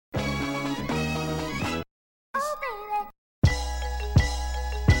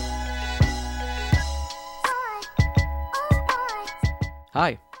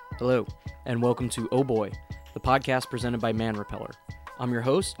Hi, hello, and welcome to Oh Boy, the podcast presented by Man Repeller. I'm your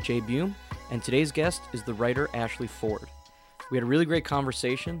host, Jay Bume, and today's guest is the writer Ashley Ford. We had a really great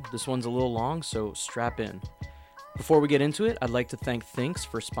conversation. This one's a little long, so strap in. Before we get into it, I'd like to thank Thinx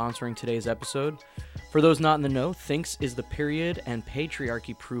for sponsoring today's episode. For those not in the know, Thinx is the period and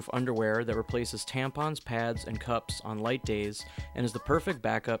patriarchy-proof underwear that replaces tampons, pads, and cups on light days and is the perfect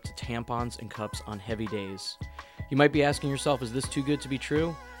backup to tampons and cups on heavy days. You might be asking yourself, is this too good to be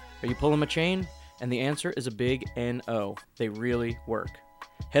true? Are you pulling my chain? And the answer is a big N-O. They really work.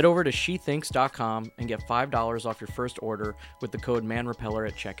 Head over to shethinks.com and get $5 off your first order with the code MANREPELLER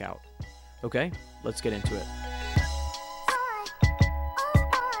at checkout. Okay, let's get into it.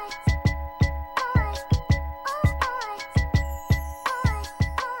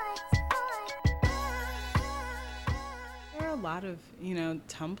 There are a lot of,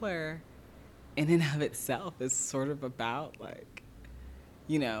 Tumblr in and of itself is sort of about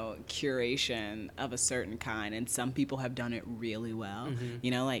curation of a certain kind, and some people have done it really well.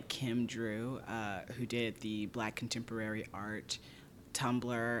 Like Kim Drew, who did the Black Contemporary Art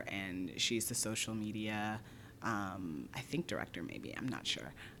Tumblr, and she's the social media, I think director maybe, I'm not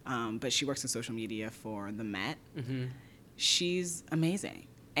sure. But she works in social media for the Met. She's amazing.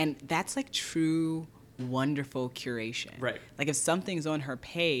 And that's like true, wonderful curation. Right. Like if something's on her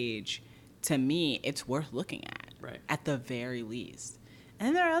page, to me, it's worth looking at the very least. And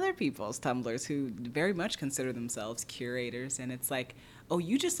then there are other people's Tumblrs who very much consider themselves curators, and it's like, oh,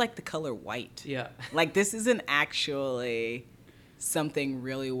 you just like the color white. Yeah. Like this isn't actually something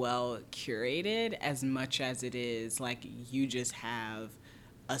really well curated as much as it is like you just have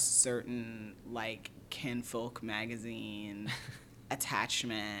a certain like Kinfolk magazine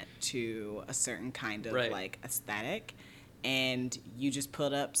attachment to a certain kind of like aesthetic, and you just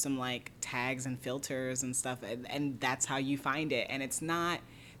put up some like tags and filters and stuff, and that's how you find it. And it's not,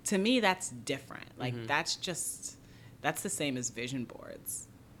 to me, that's different. Like that's the same as vision boards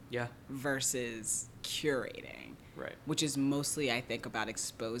versus curating, which is mostly, I think, about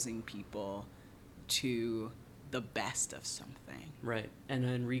exposing people to the best of something, And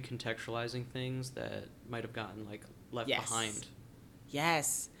then recontextualizing things that might have gotten like left behind.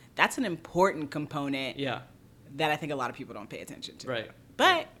 Yes, that's an important component. That I think a lot of people don't pay attention to.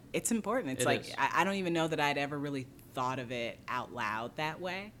 But it's important. It's like, I don't even know that I'd ever really thought of it out loud that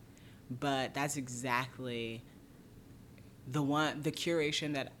way. But that's exactly the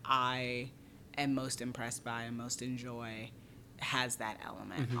curation that I am most impressed by and most enjoy has that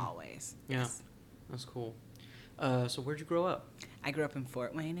element always. Yeah, that's cool. So where'd you grow up? I grew up in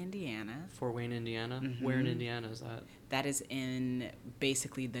Fort Wayne, Indiana. Fort Wayne, Indiana? Where in Indiana is that? That is in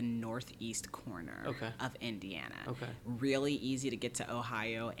basically the northeast corner of Indiana. Really easy to get to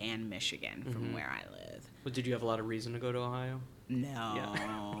Ohio and Michigan from where I live. Well, did you have a lot of reason to go to Ohio? No.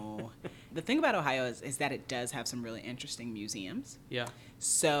 Yeah. The thing about Ohio is that it does have some really interesting museums. Yeah.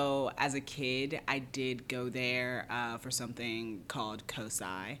 So as a kid, I did go there for something called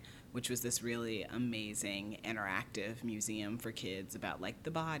COSI, which was this really amazing interactive museum for kids about like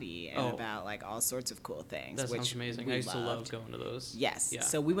the body and about like all sorts of cool things. That sounds amazing. I used to love going to those. Yes. Yeah.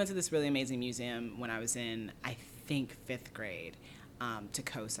 So we went to this really amazing museum when I was in, I think, 5th grade to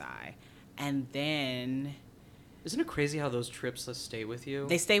COSI. And then... Isn't it crazy how those trips stay with you?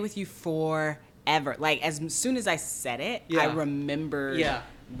 They stay with you forever. Like as soon as I said it, I remembered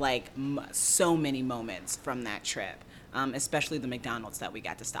like so many moments from that trip. Especially the McDonald's that we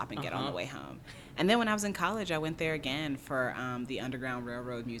got to stop and get on the way home. And then when I was in college, I went there again for the Underground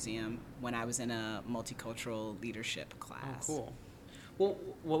Railroad Museum when I was in a multicultural leadership class. Oh, cool. Well,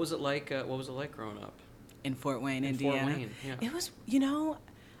 what was it like growing up? In Fort Wayne, Indiana? Fort Wayne, yeah. It was,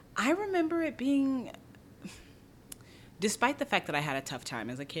 I remember it being, despite the fact that I had a tough time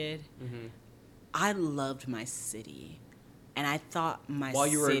as a kid, I loved my city. And I thought my while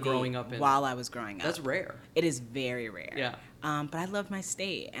you were city, growing up while I was growing up. That's rare. It is very rare. Yeah. But I loved my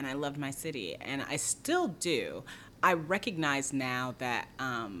state and I loved my city, and I still do. I recognize now that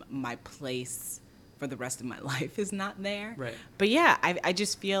my place for the rest of my life is not there. Right. But yeah, I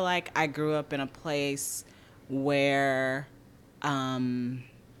just feel like I grew up in a place where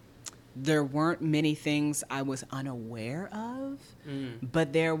there weren't many things I was unaware of,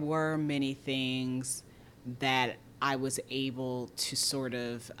 but there were many things that I was able to sort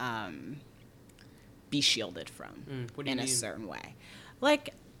of be shielded from in a certain way.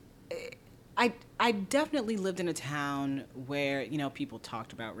 Like, I definitely lived in a town where, people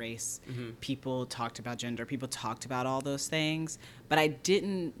talked about race, people talked about gender, people talked about all those things, but I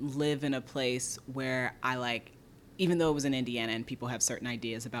didn't live in a place where I even though it was in Indiana and people have certain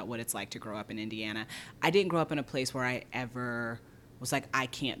ideas about what it's like to grow up in Indiana, I didn't grow up in a place where I ever was like, I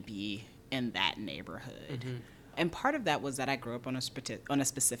can't be in that neighborhood. Mm-hmm. And part of that was that I grew up on a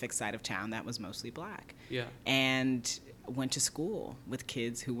specific side of town that was mostly black. Yeah. And went to school with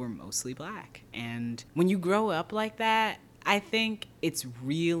kids who were mostly black. And when you grow up like that, I think it's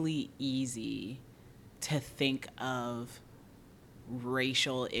really easy to think of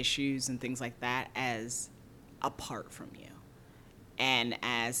racial issues and things like that as apart from you and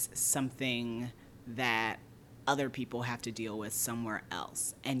as something that other people have to deal with somewhere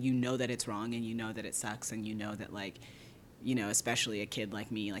else. And you know that it's wrong, and you know that it sucks, and you know that, like, you know, especially a kid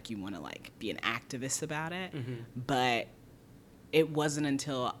like me, like, you want to, like, be an activist about it. Mm-hmm. But it wasn't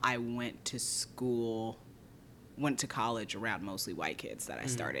until I went to college around mostly white kids that I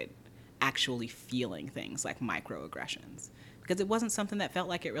started actually feeling things like microaggressions, because it wasn't something that felt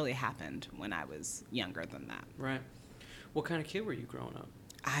like it really happened when I was younger than that. Right. What kind of kid were you growing up?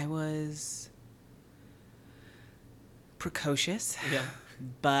 I was precocious. Yeah.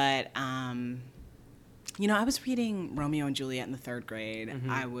 But, you know, I was reading Romeo and Juliet in the 3rd grade. Mm-hmm.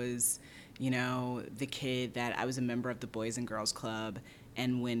 I was, you know, the kid that I was a member of the Boys and Girls Club.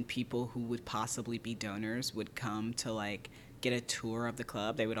 And when people who would possibly be donors would come to, like, get a tour of the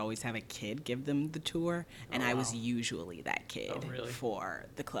club, they would always have a kid give them the tour. And I was usually that kid for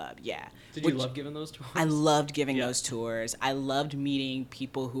the club. Yeah. Did you love giving those tours? I loved giving those tours. I loved meeting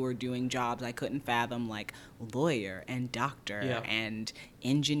people who were doing jobs I couldn't fathom, like lawyer and doctor and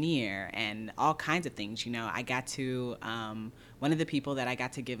engineer and all kinds of things. You know, I got to, one of the people that I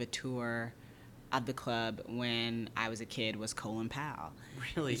got to give a tour of the club when I was a kid was Colin Powell.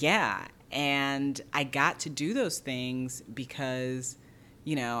 Really? Yeah. And I got to do those things because,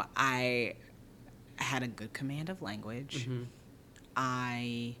 you know, I had a good command of language. Mm-hmm.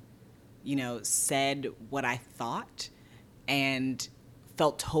 I, you know, said what I thought and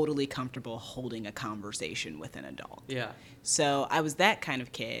felt totally comfortable holding a conversation with an adult. Yeah. So I was that kind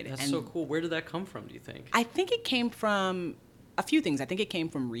of kid. That's so cool. Where did that come from, do you think? I think it came from a few things. I think it came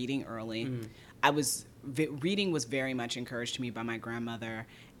from reading early. Reading was very much encouraged to me by my grandmother,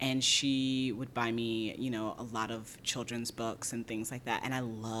 and she would buy me, you know, a lot of children's books and things like that, and I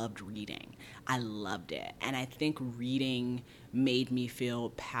loved reading. I loved it, and I think reading made me feel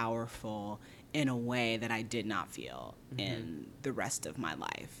powerful in a way that I did not feel in the rest of my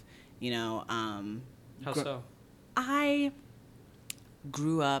life. You know, How so? I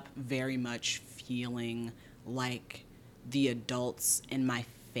grew up very much feeling like the adults in my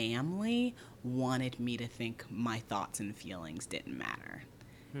family wanted me to think my thoughts and feelings didn't matter,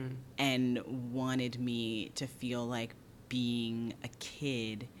 and wanted me to feel like being a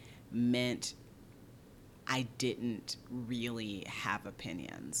kid meant I didn't really have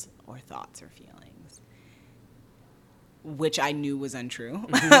opinions or thoughts or feelings, which I knew was untrue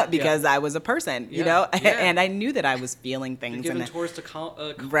because I was a person, you know, and I knew that I was feeling things. You're giving tours to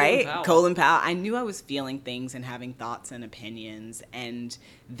Colin Powell. Colin Powell. I knew I was feeling things and having thoughts and opinions, and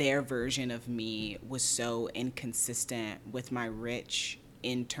their version of me was so inconsistent with my rich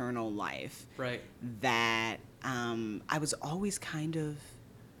internal life that I was always kind of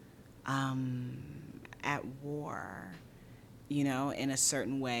at war, you know, in a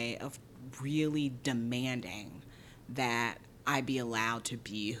certain way of really demanding that I be allowed to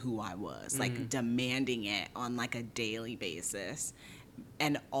be who I was, like demanding it on like a daily basis,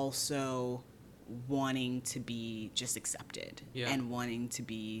 and also wanting to be just accepted and wanting to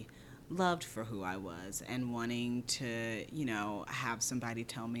be loved for who I was and wanting to, you know, have somebody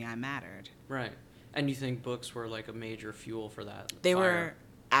tell me I mattered. Right. And you think books were like a major fuel for that? They were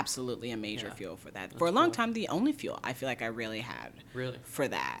absolutely a major fuel for that. For a long time, the only fuel I feel like I really had for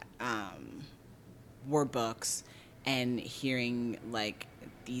that were books. And hearing, like,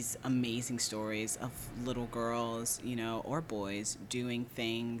 these amazing stories of little girls, you know, or boys doing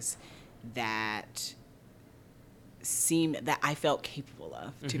things that I felt capable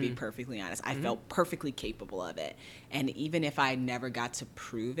of, to be perfectly honest. I felt perfectly capable of it. And even if I never got to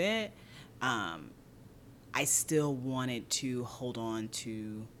prove it, I still wanted to hold on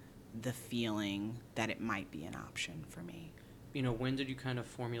to the feeling that it might be an option for me. You know, when did you kind of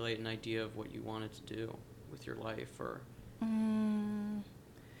formulate an idea of what you wanted to do with your life? Or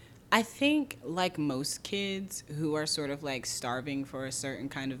I think, like most kids who are sort of like starving for a certain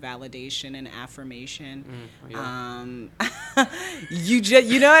kind of validation and affirmation, you know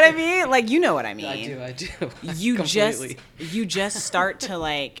what I mean? Like, you know what I mean? I do. You just start to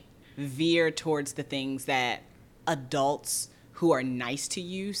like veer towards the things that adults who are nice to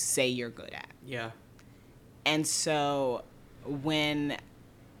you say you're good at. Yeah. And so when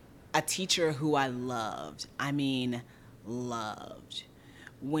a teacher who I loved,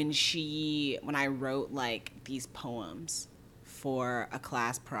 when I wrote like these poems for a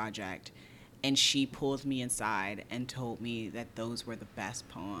class project, and she pulled me inside and told me that those were the best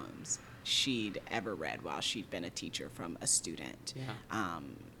poems she'd ever read while she'd been a teacher from a student. Yeah.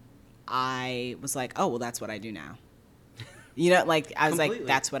 I was like, oh, well, that's what I do now. You know, like, I was Completely. like,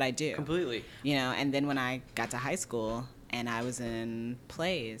 that's what I do. Completely. You know, and then when I got to high school and I was in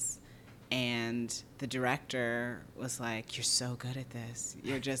plays, and the director was like, you're so good at this.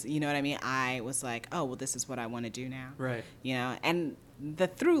 You're just, you know what I mean? I was like, oh, well, this is what I want to do now. Right. You know, and the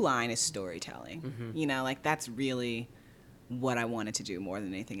through line is storytelling. Mm-hmm. You know, like, that's really what I wanted to do more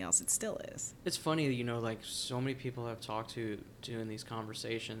than anything else. It still is. It's funny, you know, like, so many people I've talked to in these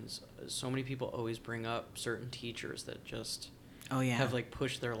conversations, so many people always bring up certain teachers that just Oh, yeah. have, like,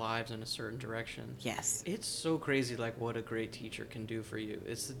 pushed their lives in a certain direction. Yes. It's so crazy, like, what a great teacher can do for you.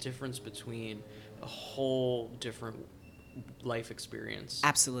 It's the difference between a whole different life experience.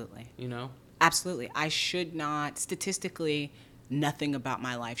 Absolutely. You know? Absolutely. I should not, statistically, nothing about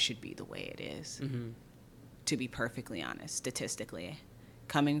my life should be the way it is. Mm-hmm. To be perfectly honest, statistically.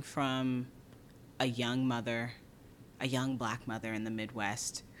 Coming from a young mother, a young black mother in the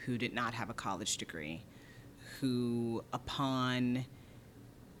Midwest who did not have a college degree, who, upon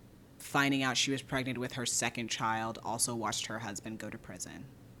finding out she was pregnant with her second child, also watched her husband go to prison.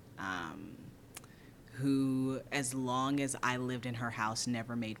 Who, as long as I lived in her house,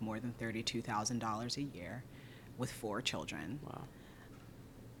 never made more than $32,000 a year with 4 children. Wow.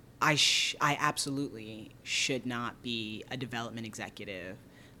 I absolutely should not be a development executive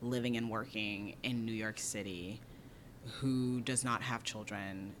living and working in New York City who does not have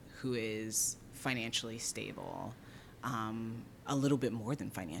children, who is financially stable, a little bit more than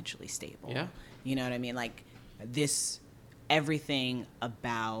financially stable. Yeah. You know what I mean? Like, everything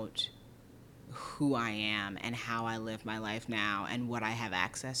about who I am and how I live my life now and what I have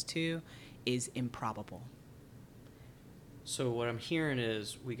access to is improbable. So what I'm hearing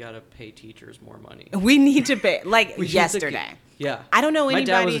is we got to pay teachers more money. We need to pay, like, We need to yesterday. Yeah. I don't know My anybody.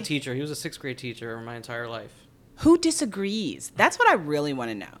 dad was a teacher. He was a 6th grade teacher my entire life. Who disagrees? That's what I really want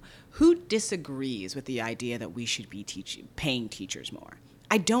to know. Who disagrees with the idea that we should be paying teachers more?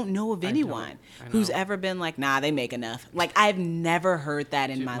 I don't know of anyone who's ever been like, nah, they make enough. Like, I've never heard that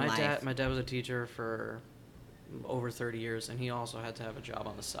in Dude, my life. My dad was a teacher for over 30 years, and he also had to have a job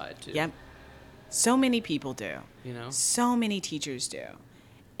on the side, too. Yep. So many people do. You know? So many teachers do.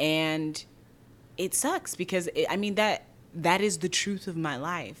 And it sucks because, that is the truth of my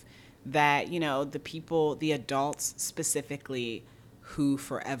life. That, you know, the people, the adults specifically who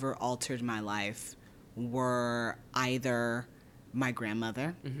forever altered my life were either my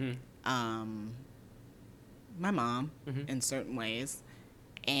grandmother, my mom in certain ways,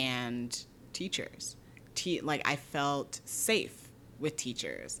 and teachers. Like, I felt safe with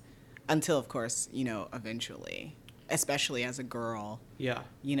teachers until, of course, you know, eventually, especially as a girl, Yeah.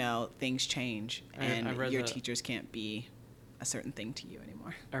 you know, things change and I read your the- teachers can't be a certain thing to you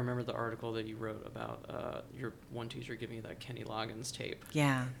anymore. I remember the article that you wrote about your one teacher giving you that Kenny Loggins tape.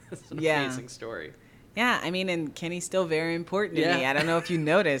 Yeah. It's an Yeah. amazing story. Yeah, I mean, and Kenny's still very important to Yeah. me. I don't know if you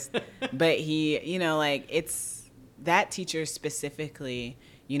noticed, but he, you know, like, it's that teacher specifically,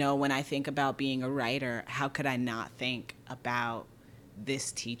 you know, when I think about being a writer, how could I not think about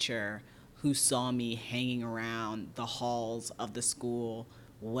this teacher who saw me hanging around the halls of the school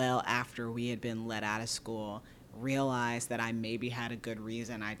well after we had been let out of school, realized that I maybe had a good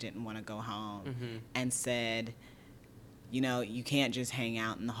reason I didn't want to go home, and said, you know, you can't just hang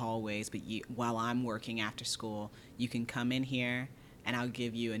out in the hallways, but while I'm working after school, you can come in here and I'll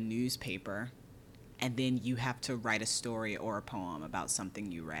give you a newspaper, and then you have to write a story or a poem about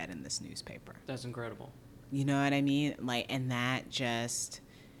something you read in this newspaper. That's incredible. You know what I mean? Like, and that just,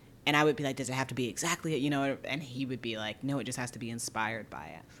 and I would be like, does it have to be exactly, you know, and he would be like, no, it just has to be inspired by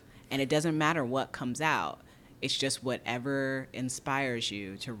it. And it doesn't matter what comes out. It's just whatever inspires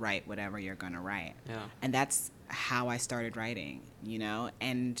you to write whatever you're going to write. Yeah. And that's how I started writing, you know?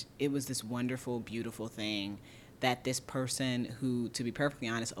 And it was this wonderful, beautiful thing that this person who, to be perfectly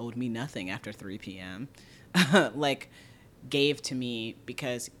honest, owed me nothing after 3 p.m., like, gave to me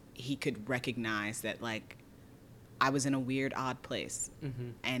because he could recognize that, like, I was in a weird, odd place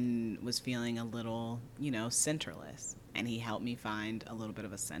and was feeling a little, you know, centerless. And he helped me find a little bit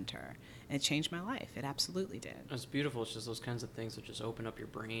of a center. And it changed my life. It absolutely did. It's beautiful. It's just those kinds of things that just open up your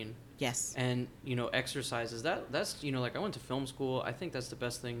brain. Yes. And, you know, exercises, that's, you know, like, I went to film school. I think that's the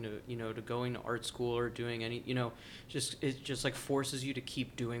best thing to, you know, to going to art school or doing any, you know, it just, like, forces you to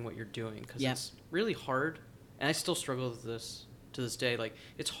keep doing what you're doing. Because it's really hard. And I still struggle with this to this day, like,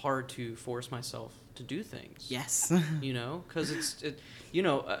 it's hard to force myself to do things. Yes. You know, because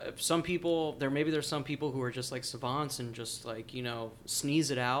some people, there's some people who are just like savants and just like,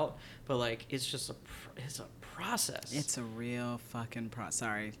 sneeze it out, but like, it's a process. It's a real fucking process.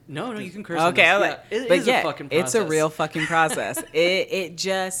 Sorry. No, you can curse. Okay, it is a fucking process. It's a real fucking process. It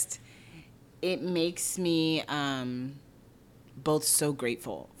makes me both so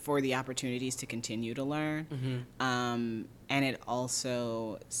grateful for the opportunities to continue to learn, Mm-hmm. and it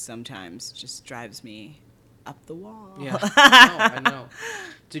also sometimes just drives me up the wall. Yeah, I know.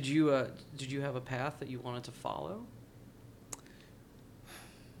 Did you have a path that you wanted to follow?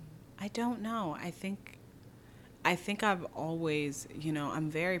 I don't know. I think I've always, I'm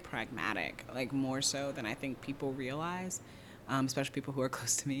very pragmatic, like more so than I think people realize, especially people who are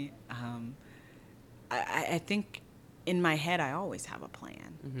close to me. I think in my head, I always have a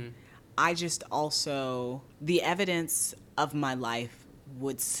plan. Mm-hmm. I just also, the evidence of my life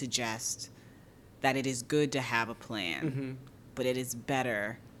would suggest that it is good to have a plan, Mm-hmm. but it is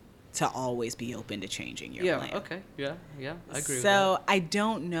better to always be open to changing your plan. Yeah, okay. Yeah, I agree with that. So I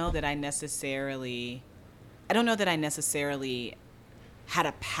don't know that I necessarily had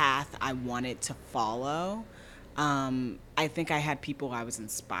a path I wanted to follow. I think I had people I was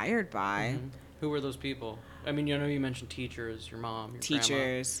inspired by. Mm-hmm. Who were those people? I mean, you mentioned teachers, your mom, your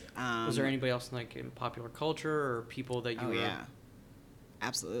Teachers. grandma. Was there anybody else in popular culture or people that you were... yeah.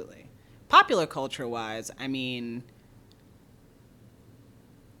 Absolutely. Popular culture-wise, I mean,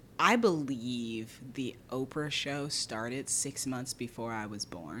 I believe the Oprah show started 6 months before I was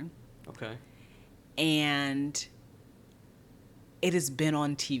born. Okay. And it has been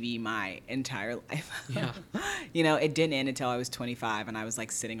on TV my entire life. Yeah. It didn't end until I was 25 and I was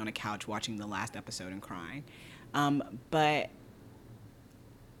like sitting on a couch watching the last episode and crying. But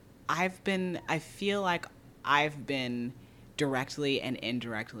I feel like I've been directly and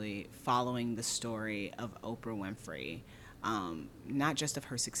indirectly following the story of Oprah Winfrey, not just of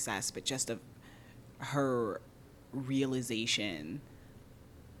her success, but just of her realization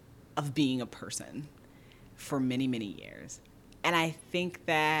of being a person for many, many years. And I think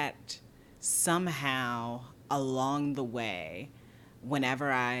that somehow along the way,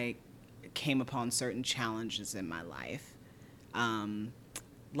 whenever I came upon certain challenges in my life,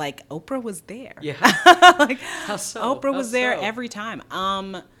 like Oprah was there. Yeah. How so? Oprah was there every time.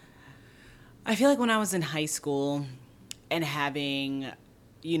 I feel like when I was in high school and having,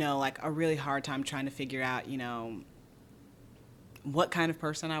 like a really hard time trying to figure out, what kind of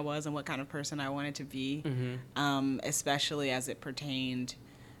person I was and what kind of person I wanted to be, especially as it pertained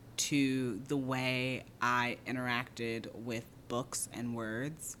to the way I interacted with books and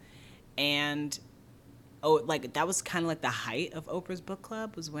words. And that was kind of like the height of Oprah's book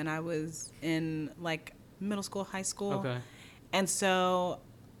club was when I was in like middle school, high school. Okay. And so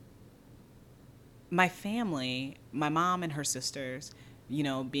my family, my mom and her sisters,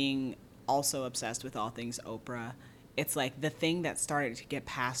 being also obsessed with all things Oprah, it's like the thing that started to get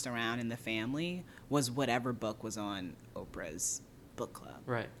passed around in the family was whatever book was on Oprah's book club.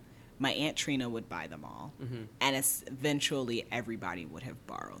 Right. My Aunt Trina would buy them all. Mm-hmm. And eventually everybody would have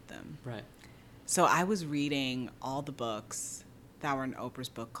borrowed them. Right. So I was reading all the books that were in Oprah's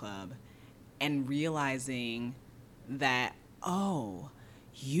book club and realizing that,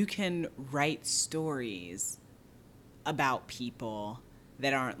 you can write stories about people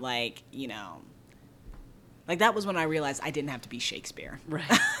that aren't like, like that was when I realized I didn't have to be Shakespeare. Right.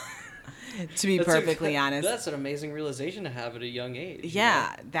 To be perfectly honest. That's an amazing realization to have at a young age.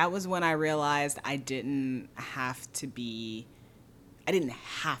 Yeah, that was when I realized I didn't have to be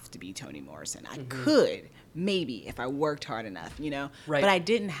Toni Morrison. I could, maybe, if I worked hard enough, Right. But I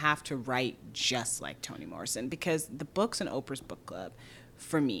didn't have to write just like Toni Morrison because the books in Oprah's book club,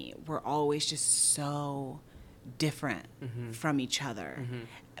 for me, were always just so different from each other,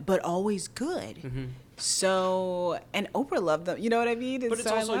 but always good. So, and Oprah loved them. You know what I mean? But it's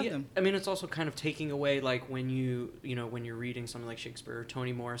so also, I love them. I mean, it's also kind of taking away, like, when when you're reading something like Shakespeare or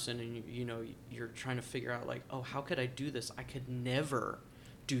Toni Morrison and, you're trying to figure out, like, oh, how could I do this? I could never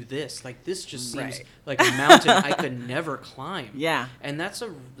do this. Like, this just seems Right. like a mountain I could never climb. Yeah. And that's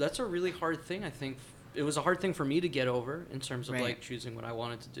a really hard thing, I think. It was a hard thing for me to get over in terms of, Right. like, choosing what I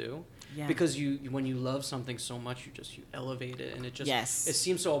wanted to do. Yeah. Because when you love something so much, you elevate it, and it just Yes. it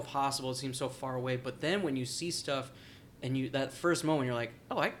seems so impossible, it seems so far away. But then when you see stuff, and that first moment, you're like,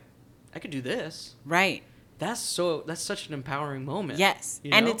 oh, I could do this. Right. That's such an empowering moment. Yes.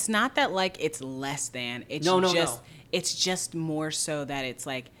 You And know? it's not that like it's less than. It's No. It's just more so that it's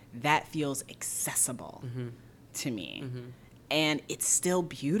like that feels accessible to me. And it's still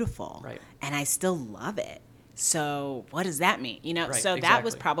beautiful. Right. And I still love it. So what does that mean? Right, So that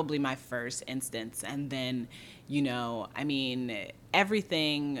was exactly. probably my first instance. And then, I mean,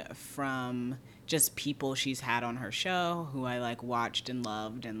 everything from just people she's had on her show who I like watched and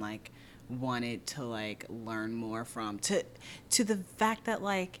loved and like wanted to like learn more from, to the fact that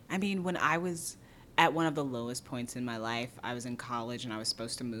like, I mean, when I was at one of the lowest points in my life, I was in college and I was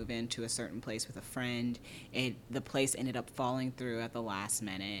supposed to move into a certain place with a friend. The place ended up falling through at the last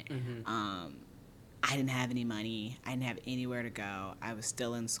minute. I didn't have any money. I didn't have anywhere to go. I was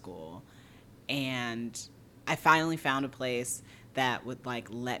still in school. And I finally found a place that would like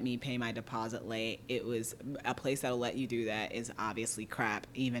let me pay my deposit late. It was a place that'll let you do that is obviously crap,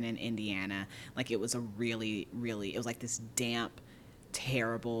 even in Indiana. Like it was it was like this damp,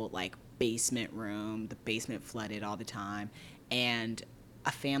 terrible like basement room. The basement flooded all the time. And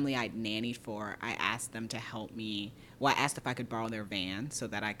a family I'd nannied for, I asked them to help me. Well, I asked if I could borrow their van so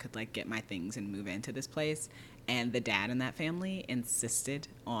that I could like get my things and move into this place. And the dad in that family insisted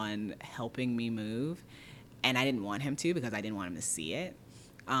on helping me move. And I didn't want him to because I didn't want him to see it.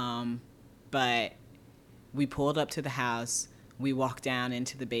 But we pulled up to the house. We walked down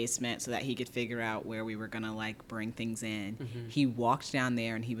into the basement so that he could figure out where we were going to like bring things in. He walked down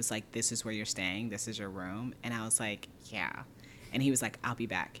there and he was like, "This is where you're staying. This is your room." And I was like, "Yeah." And he was like, "I'll be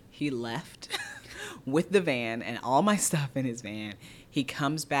back." He left with the van and all my stuff in his van. He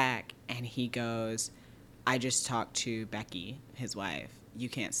comes back and he goes, "I just talked to Becky, his wife. You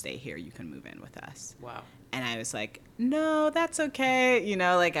can't stay here. You can move in with us." Wow. And I was like, "No, that's okay."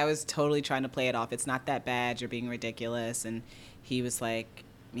 Like I was totally trying to play it off. It's not that bad. You're being ridiculous. And he was like,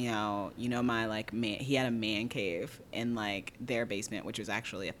 my like man, he had a man cave in like their basement, which was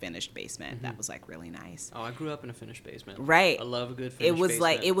actually a finished basement. That was like really nice. Oh, I grew up in a finished basement. Right. I love a good finished It was basement.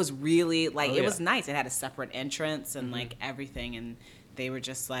 like, it was really like, Oh, it yeah. was nice. It had a separate entrance and like everything. And they were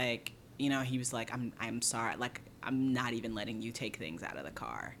just like, he was like, I'm sorry. Like, I'm not even letting you take things out of the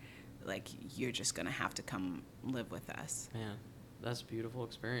car. Like, you're just going to have to come live with us. Man, that's a beautiful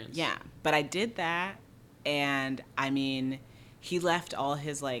experience. Yeah. But I did that. And I mean, he left all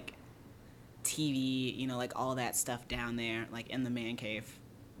his like TV, like all that stuff down there, like in the man cave,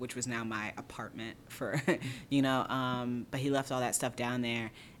 which was now my apartment for, but he left all that stuff down there.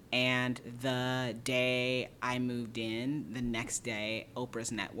 And the day I moved in, the next day,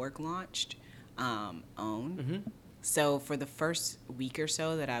 Oprah's network launched, OWN. So for the first week or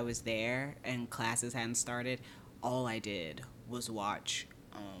so that I was there and classes hadn't started, all I did was watch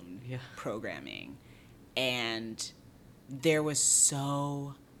programming. And there was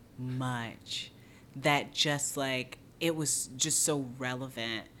so much that just like, it was just so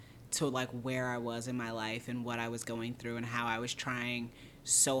relevant to like where I was in my life and what I was going through and how I was trying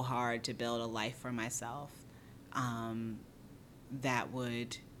so hard to build a life for myself that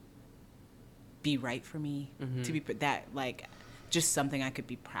would be right for me, to be that like just something I could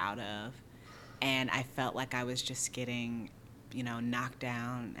be proud of. And I felt like I was just getting knocked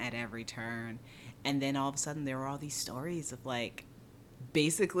down at every turn. And then all of a sudden there were all these stories of like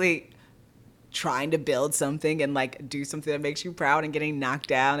basically trying to build something and like do something that makes you proud and getting knocked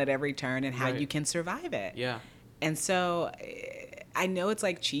down at every turn and how you can survive it. Yeah. And so I know it's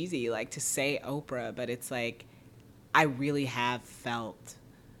like cheesy like to say Oprah, but it's like I really have felt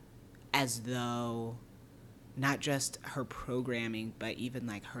as though not just her programming, but even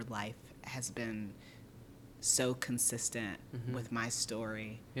like her life has been so consistent with my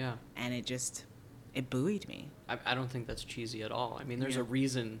story. Yeah. And it buoyed me. I don't think that's cheesy at all. I mean, there's a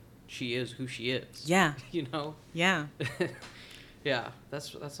reason she is who she is. Yeah. Yeah. Yeah,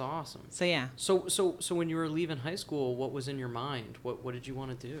 that's awesome. So yeah. So when you were leaving high school, what was in your mind? What did you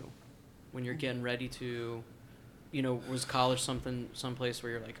want to do when you're getting ready to, was college someplace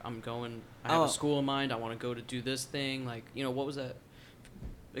where you're like, I have a school in mind, I want to go to do this thing, like, what was that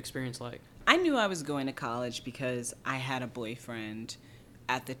experience like? I knew I was going to college because I had a boyfriend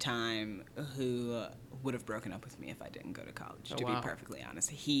at the time who would have broken up with me if I didn't go to college, to be perfectly honest.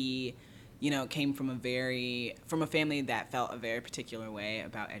 He, came from a family that felt a very particular way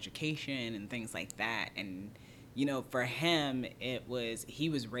about education and things like that. And, for him, he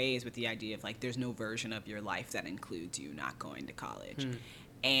was raised with the idea of like, there's no version of your life that includes you not going to college.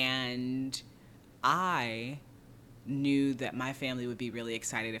 And I knew that my family would be really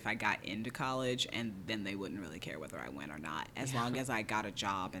excited if I got into college, and then they wouldn't really care whether I went or not, as long as I got a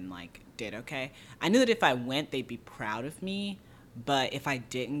job and like did okay. I knew that if I went, they'd be proud of me, but if I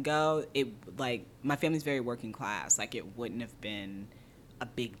didn't go, it like my family's very working class, like it wouldn't have been a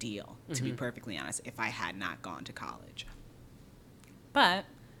big deal, to be perfectly honest, if I had not gone to college. But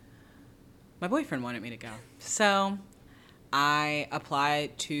my boyfriend wanted me to go, so I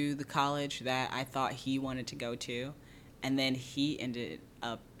applied to the college that I thought he wanted to go to, and then he ended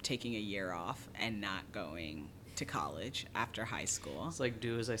up taking a year off and not going to college after high school. It's like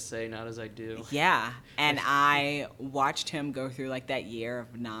do as I say, not as I do. Yeah, and I watched him go through like that year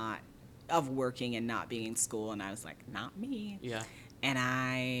of working and not being in school, and I was like, not me. Yeah. And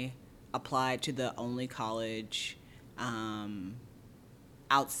I applied to the only college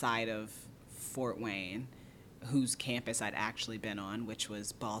outside of Fort Wayne whose campus I'd actually been on, which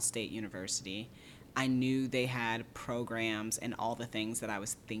was Ball State University. I knew they had programs and all the things that I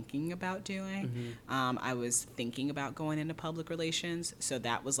was thinking about doing. I was thinking about going into public relations, so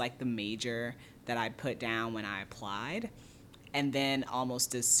that was like the major that I put down when I applied. And then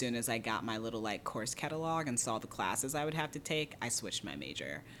almost as soon as I got my little like course catalog and saw the classes I would have to take, I switched my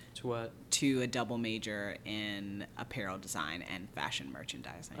major To what? to a double major in apparel design and fashion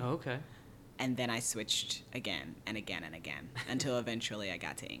merchandising. Oh, okay. And then I switched again and again and again until eventually I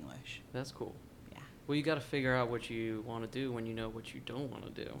got to English. That's cool. Yeah. Well, you got to figure out what you want to do when you know what you don't want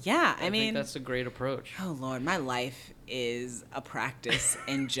to do. Yeah, I mean, think that's a great approach. oh Lord, my life is a practice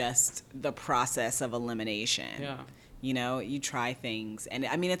in just the process of elimination. Yeah. You know, you try things, and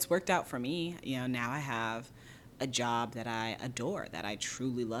I mean, it's worked out for me. You know, now I have a job that I adore, that I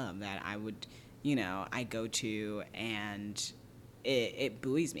truly love, that I would, you know, I go to, and it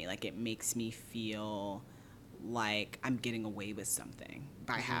buoys me. Like, it makes me feel like I'm getting away with something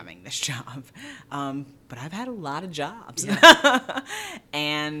by having this job. But I've had a lot of jobs. Yeah.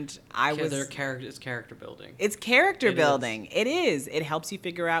 And It's character building. It's character It building. It is. It helps you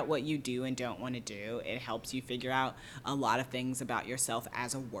figure out what you do and don't want to do. It helps you figure out a lot of things about yourself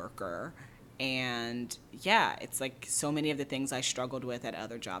as a worker. And yeah, it's like so many of the things I struggled with at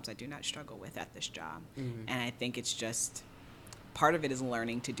other jobs, I do not struggle with at this job. And I think it's just part of it is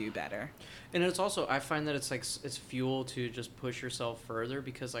learning to do better. And it's also, I find that it's like, it's fuel to just push yourself further,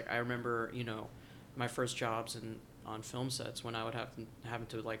 because like I remember, you know, my first jobs on film sets when I would having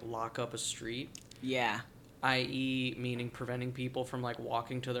to like lock up a street. Yeah. I.e. meaning preventing people from like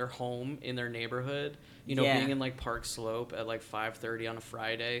walking to their home in their neighborhood. You know, Yeah. being in like Park Slope at like 5:30 on a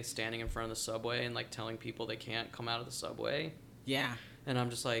Friday, standing in front of the subway and like telling people they can't come out of the subway. Yeah. And I'm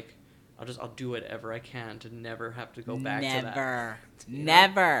just like, I'll do whatever I can to never have to go back to that.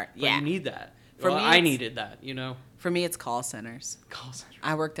 Never. But Yeah. you need that. For Well, me, I it's- needed that, you know? For me, it's call centers. Call center.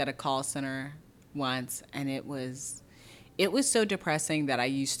 I worked at a call center once, and it was so depressing that I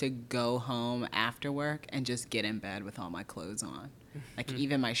used to go home after work and just get in bed with all my clothes on, like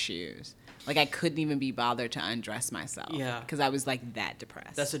even my shoes. Like, I couldn't even be bothered to undress myself. Yeah. Because I was like that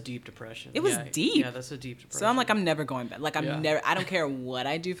depressed. That's a deep depression. It was deep. Yeah, that's a deep depression. So I'm like, I'm never going back. Like, Yeah. I don't care what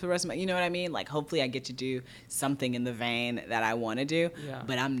I do for the rest of my, you know what I mean? Like, hopefully I get to do something in the vein that I want to do, Yeah.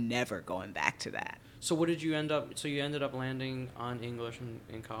 but I'm never going back to that. So what did you end up? So you ended up landing on English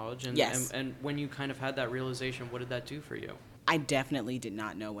in college, and Yes. and when you kind of had that realization, what did that do for you? I definitely did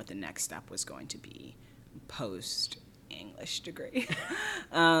not know what the next step was going to be post English degree.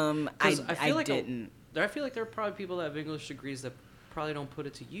 I feel like didn't. I feel like there are probably people that have English degrees that probably don't put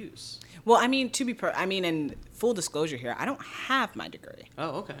it to use. Well, I mean, in full disclosure here, I don't have my degree.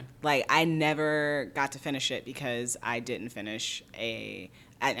 Oh, okay. Like, I never got to finish it because I didn't finish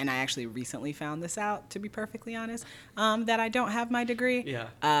and I actually recently found this out, to be perfectly honest, that I don't have my degree.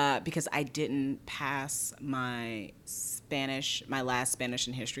 Yeah. Because I didn't pass my last Spanish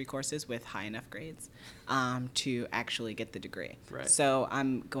and history courses with high enough grades to actually get the degree. Right. So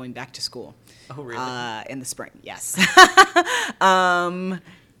I'm going back to school. Oh, really? In the spring, yes. To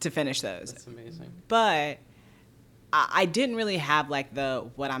finish those. That's amazing. But I didn't really have like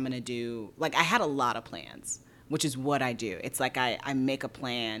what I'm going to do. Like, I had a lot of plans, which is what I do. It's like I make a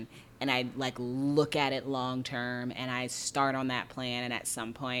plan and I like look at it long term and I start on that plan, and at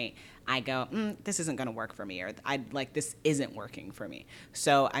some point I go, this isn't going to work for me, or this isn't working for me.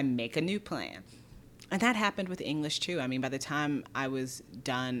 So I make a new plan. And that happened with English too. I mean, by the time I was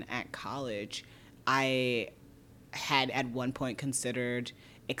done at college, I had at one point considered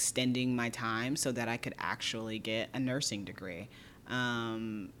extending my time so that I could actually get a nursing degree.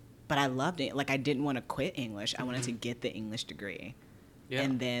 But I loved it. Like, I didn't want to quit English. I wanted to get the English degree. Yeah.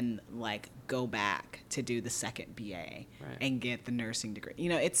 And then, like, go back to do the second BA and get the nursing degree. You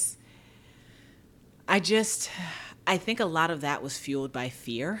know, I think a lot of that was fueled by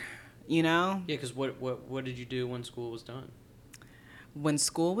fear, you know? Yeah, because what did you do when school was done? When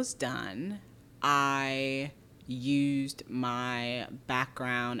school was done, I used my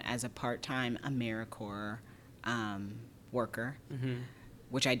background as a part-time AmeriCorps worker,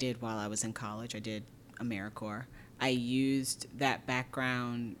 which I did while I was in college. I did AmeriCorps. I used that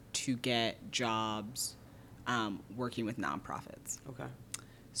background to get jobs working with nonprofits. Okay.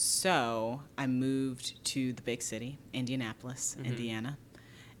 So I moved to the big city, Indianapolis, Indiana,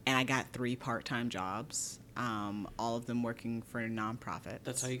 and I got 3 part-time jobs, all of them working for nonprofits.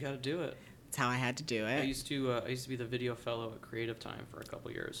 That's how you got to do it. That's how I had to do it. I used to be the video fellow at Creative Time for a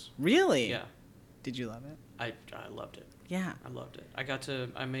couple years. Really? Yeah. Did you love it? I loved it. Yeah. I loved it.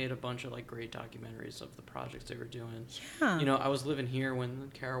 I made a bunch of like great documentaries of the projects they were doing. Yeah. You know, I was living here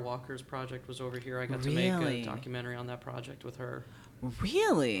when Kara Walker's project was over here. I got to make a documentary on that project with her.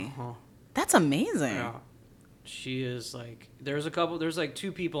 Really? Uh-huh. That's amazing. Yeah. She is like, there's like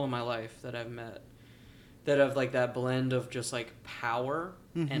 2 people in my life that I've met that have like that blend of just like power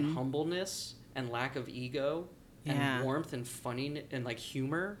and humbleness and lack of ego and warmth and funny and like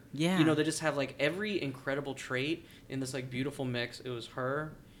humor. Yeah. You know, they just have like every incredible trait in this like beautiful mix. It was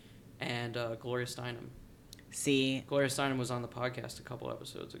her and Gloria Steinem. See, Gloria Steinem was on the podcast a couple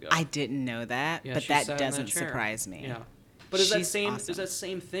episodes ago. I didn't know that, Yeah, but she that sat in doesn't chair. surprise me. Yeah. But it's that She's same awesome. it's that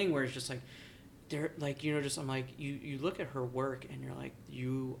same thing where it's just like they're like, you know, just I'm like you look at her work and you're like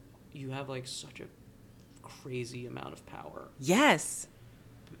you have like such a crazy amount of power. Yes.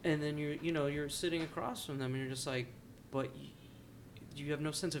 And then you're sitting across from them and you're just like, but you have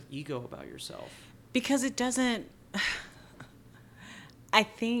no sense of ego about yourself. Because it doesn't. I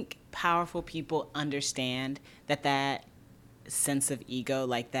think powerful people understand that sense of ego,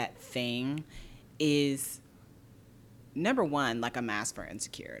 like that thing, is number one, like a mask for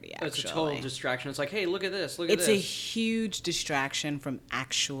insecurity, actually. It's a total distraction. It's like, hey, look at this, look at this. It's a huge distraction from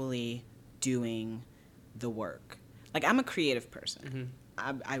actually doing the work. Like, I'm a creative person.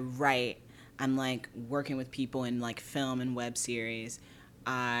 I write. I'm, like, working with people in, like, film and web series.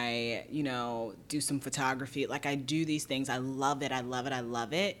 I, do some photography. Like, I do these things. I love it. I love it. I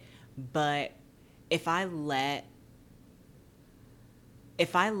love it. But if I let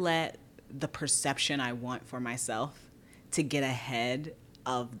the perception I want for myself to get ahead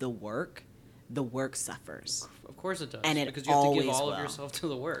of the work suffers. Of course it does. And it because you have to give always all will. of yourself to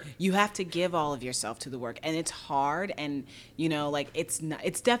the work. You have to give all of yourself to the work, and it's hard, and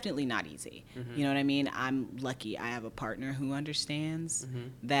it's definitely not easy. You know what I mean? I'm lucky. I have a partner who understands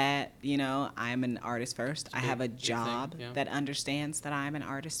that, I'm an artist first. I have a job that understands that I'm an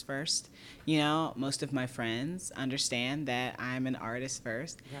artist first. Most of my friends understand that I'm an artist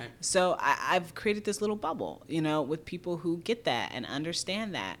first. Right. So I've created this little bubble, with people who get that and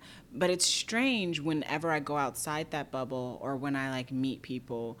understand that. But it's strange whenever I go outside that bubble, or when I like meet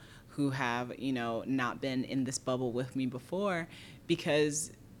people who have, not been in this bubble with me before,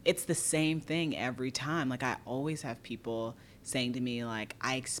 because it's the same thing every time. Like, I always have people saying to me, like,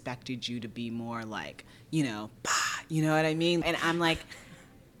 I expected you to be more like, bah, you know what I mean? And I'm like,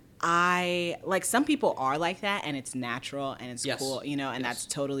 some people are like that, and it's natural and it's cool, and that's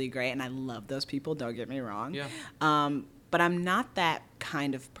totally great. And I love those people. Don't get me wrong. Yeah. But I'm not that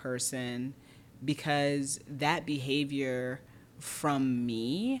kind of person, because that behavior from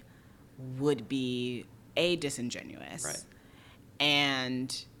me would be A, disingenuous, right,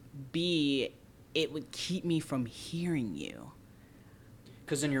 and B, it would keep me from hearing you.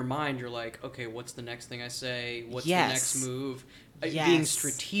 Because in your mind, you're like, okay, what's the next thing I say? What's the Yes. next move? Yes. Being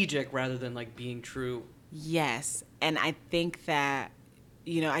strategic rather than like being true. Yes. And I think that,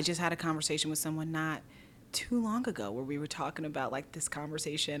 I just had a conversation with someone not too long ago where we were talking about like this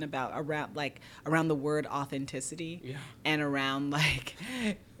conversation about around the word authenticity, and around like,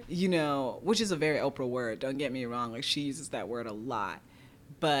 which is a very Oprah word. Don't get me wrong. Like, she uses that word a lot,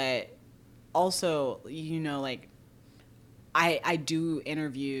 but also, like, I do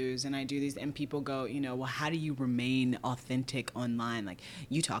interviews and I do these, and people go, well, how do you remain authentic online? Like,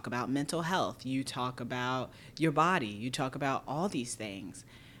 you talk about mental health, you talk about your body, you talk about all these things.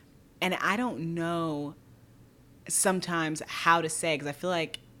 And I don't know sometimes how to say, because I feel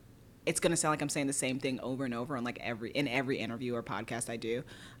like it's going to sound like I'm saying the same thing over and over on like every interview or podcast I do,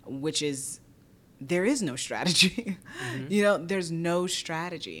 which is there is no strategy. There's no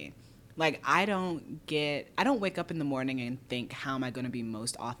strategy. Like, I don't wake up in the morning and think, how am I going to be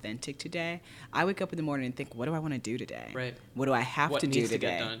most authentic today? I wake up in the morning and think, what do I want to do today? Right. What do I have to do today? What needs to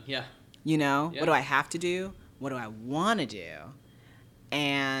get done? Yeah. What do I have to do? What do I want to do?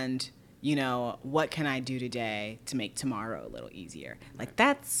 And, what can I do today to make tomorrow a little easier? Like,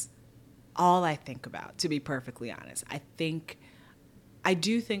 that's all I think about, to be perfectly honest. I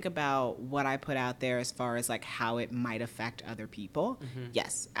do think about what I put out there as far as like how it might affect other people.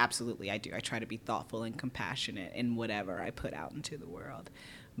 Yes, absolutely, I do. I try to be thoughtful and compassionate in whatever I put out into the world.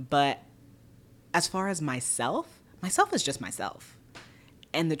 But as far as myself is just myself.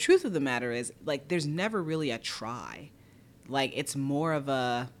 And the truth of the matter is, like, there's never really a try. Like, it's more of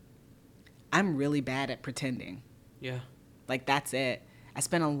a, I'm really bad at pretending. Yeah. Like, that's it. I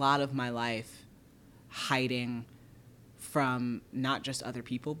spent a lot of my life hiding from not just other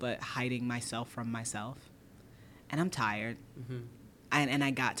people, but hiding myself from myself. And I'm tired. Mm-hmm. And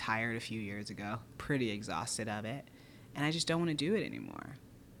I got tired a few years ago, pretty exhausted of it. And I just don't want to do it anymore.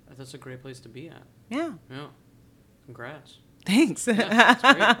 That's a great place to be at. Yeah. Yeah. Congrats. Thanks. Yeah, that's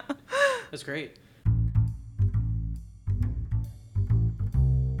great. That's great.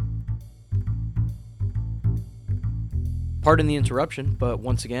 Pardon the interruption, but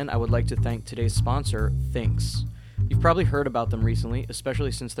once again, I would like to thank today's sponsor, Thinx. You've probably heard about them recently,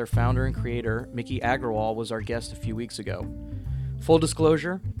 especially since their founder and creator, Mickey Agrawal, was our guest a few weeks ago. Full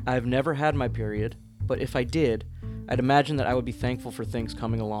disclosure, I've never had my period, but if I did, I'd imagine that I would be thankful for Thinx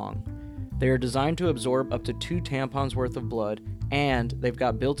coming along. They are designed to absorb up to 2 tampons worth of blood, and they've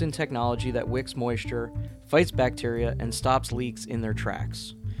got built-in technology that wicks moisture, fights bacteria, and stops leaks in their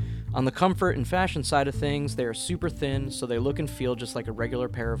tracks. On the comfort and fashion side of things, they are super thin, so they look and feel just like a regular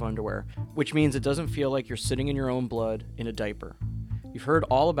pair of underwear, which means it doesn't feel like you're sitting in your own blood in a diaper. You've heard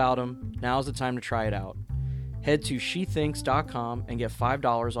all about them, now's the time to try it out. Head to shethinks.com and get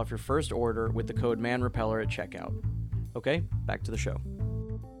 $5 off your first order with the code MANREPELLER at checkout. Okay, back to the show.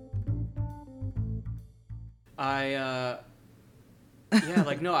 I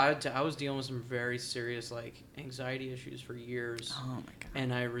was dealing with some very serious, like, anxiety issues for years. Oh, my God.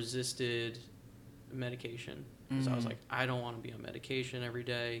 And I resisted medication. Because I was like, I don't want to be on medication every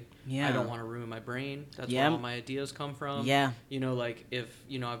day. Yeah. I don't want to ruin my brain. That's where all my ideas come from. Yeah. You know, like, if,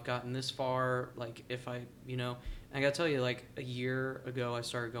 you know, I've gotten this far, like, if I, you know, I got to tell you, like, a year ago, I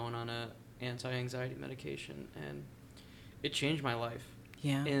started going on a anti-anxiety medication, and it changed my life.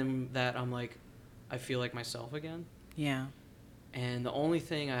 Yeah. In that I'm like, I feel like myself again. Yeah. And the only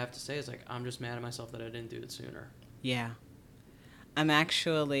thing I have to say is, like, I'm just mad at myself that I didn't do it sooner. Yeah.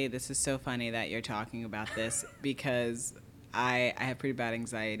 This is so funny that you're talking about this because I have pretty bad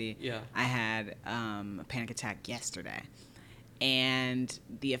anxiety. Yeah. I had a panic attack yesterday. And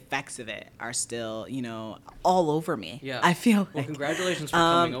the effects of it are still, you know, all over me. Yeah. I feel like. Well, congratulations for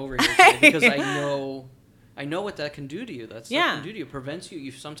coming over here today, because I know what that can do to you. That stuff can do to you. It prevents you.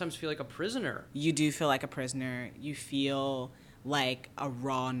 You sometimes feel like a prisoner. You do feel like a prisoner. You feel like a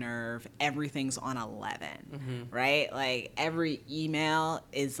raw nerve. Everything's on 11, right? Like, every email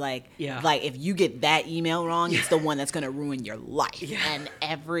is like if you get that email wrong, it's the one that's going to ruin your life. Yeah. And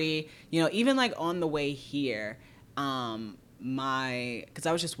every, you know, even like on the way here, because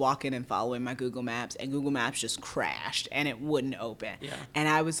I was just walking and following my Google Maps, and Google Maps just crashed and it wouldn't open. Yeah. And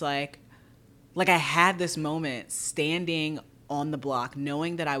I was like I had this moment standing on the block,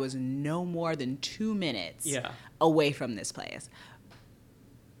 knowing that I was no more than 2 minutes away from this place.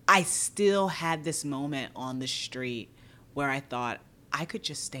 I still had this moment on the street where I thought, I could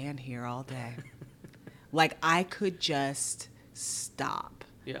just stand here all day. Like, I could just stop.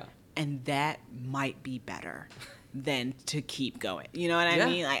 Yeah. And that might be better than to keep going. You know what I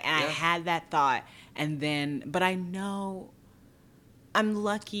mean? Like, and I had that thought. And then, but I know I'm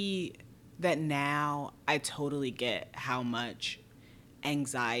lucky that now I totally get how much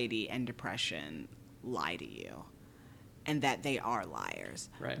anxiety and depression lie to you, and that they are liars.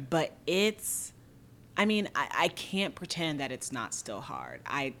 Right. But I can't pretend that it's not still hard.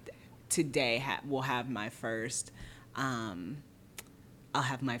 Today will have my first, I'll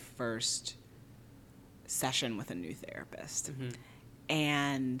have my first session with a new therapist.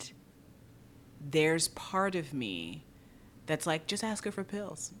 And there's part of me that's like, just ask her for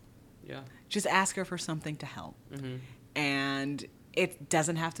pills. Yeah. Just ask her for something to help. And it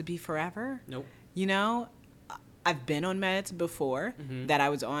doesn't have to be forever. Nope. You know, I've been on meds before that I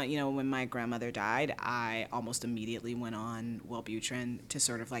was on. You know, when my grandmother died, I almost immediately went on Wellbutrin to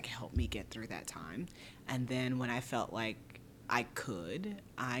sort of like help me get through that time. And then when I felt like I could,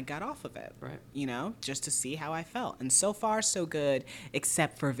 I got off of it. Right. You know, just to see how I felt. And so far, so good,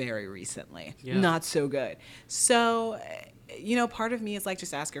 except for very recently. Yeah. Not so good. So, you know, part of me is like,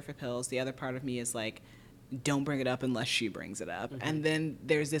 just ask her for pills. The other part of me is like, don't bring it up unless she brings it up. And then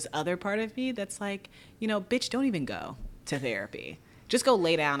there's this other part of me that's like, you know, bitch, don't even go to therapy. Just go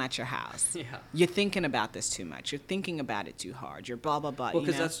lay down at your house. Yeah. You're thinking about this too much. You're thinking about it too hard. You're blah, blah, blah. Well,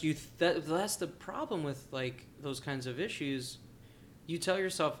 because that's the problem with, like, those kinds of issues. You tell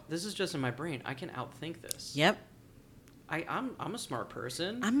yourself, this is just in my brain. I can outthink this. Yep. I'm a smart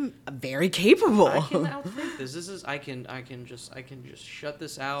person. I'm very capable. I can outthink this. I can just shut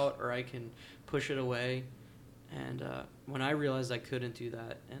this out, or I can push it away. And when I realized I couldn't do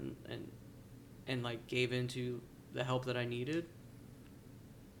that, and like gave into the help that I needed,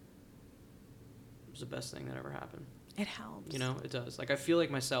 it was the best thing that ever happened. It helps. You know, it does. Like, I feel like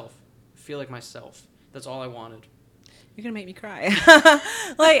myself. I feel like myself. That's all I wanted. You're gonna make me cry.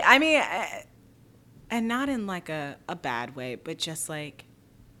 Like, I mean, and not in like a bad way, but just like,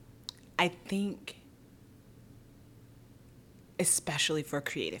 I think, especially for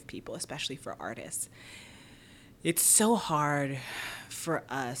creative people, especially for artists, it's so hard for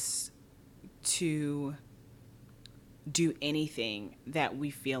us to do anything that we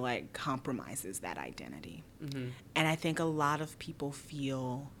feel like compromises that identity. Mm-hmm. And I think a lot of people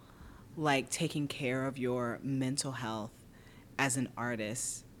feel like taking care of your mental health as an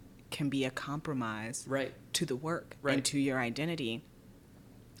artist can be a compromise Right. to the work Right. and to your identity.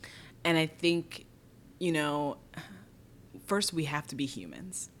 And I think, you know, first we have to be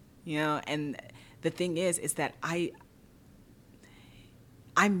humans, you know, and the thing is that I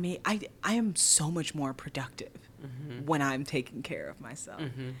am so much more productive Mm-hmm. when I'm taking care of myself.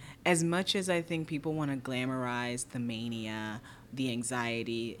 Mm-hmm. As much as I think people want to glamorize the mania, the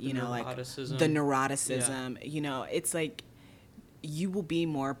anxiety, you know, like neuroticism. the neuroticism, you know, it's like you will be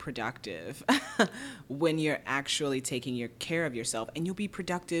more productive when you're actually taking care of yourself, and you'll be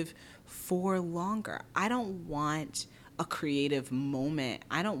productive for longer. I don't want a creative moment.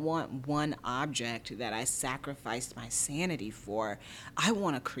 I don't want one object that I sacrificed my sanity for. I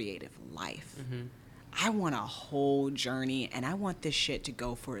want a creative life. Mm-hmm. I want a whole journey, and I want this shit to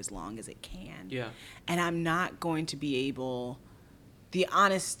go for as long as it can. Yeah. And I'm not going to be able, the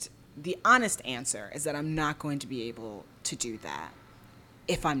honest answer is that I'm not going to be able to do that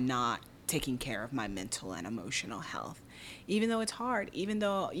if I'm not taking care of my mental and emotional health. Even though it's hard, even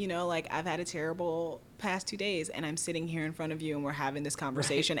though, you know, like I've had a terrible past 2 days, and I'm sitting here in front of you and we're having this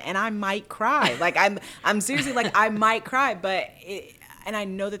conversation, right, and I might cry. Like I'm seriously, like I might cry, but and I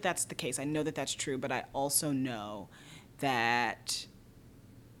know that that's the case. I know that that's true, but I also know that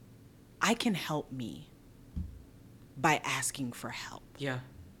I can help me by asking for help. Yeah.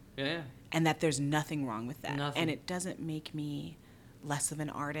 Yeah. And that there's nothing wrong with that. Nothing. And it doesn't make me less of an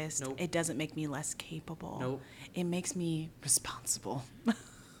artist. Nope. It doesn't make me less capable. Nope. It makes me responsible.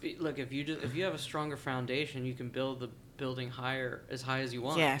 Look, if you have a stronger foundation, you can build the building higher, as high as you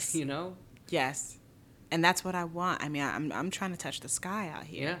want. Yes. You know? Yes. And that's what I want. I mean, I'm trying to touch the sky out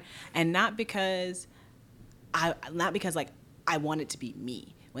here. Yeah. And not because like I want it to be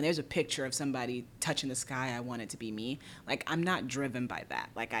me. When there's a picture of somebody touching the sky, I want it to be me. Like, I'm not driven by that.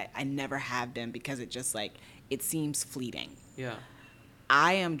 Like, I never have been, because it just, like, it seems fleeting. Yeah.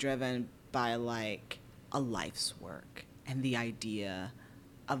 I am driven by, like, a life's work and the idea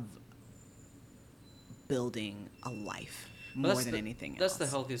of building a life more than anything else. That's the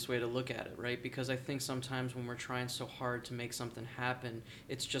healthiest way to look at it, right? Because I think sometimes when we're trying so hard to make something happen,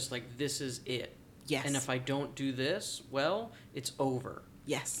 it's just like, this is it. Yes. And if I don't do this, well, it's over.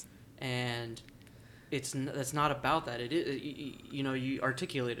 Yes. And that's not about that. It is, you know, you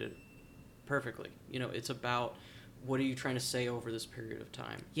articulated it perfectly. You know, it's about, what are you trying to say over this period of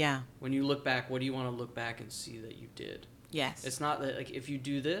time? Yeah. When you look back, what do you want to look back and see that you did? Yes. It's not that, like, if you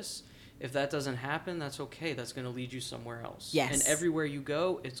do this, if that doesn't happen, that's okay. That's going to lead you somewhere else. Yes. And everywhere you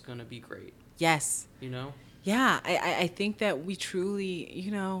go, it's going to be great. Yes. You know? Yeah. I think that we truly,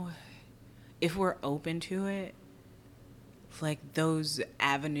 you know, if we're open to it, like, those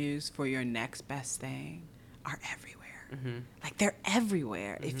avenues for your next best thing are everywhere. Mm-hmm. Like, they're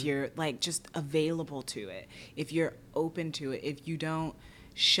everywhere. Mm-hmm. If you're, like, just available to it, if you're open to it, if you don't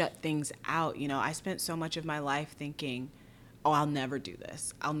shut things out. You know, I spent so much of my life thinking, oh, I'll never do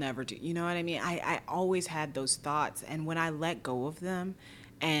this. I'll never do, you know what I mean? I always had those thoughts. And when I let go of them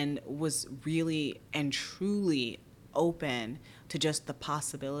and was really and truly open to just the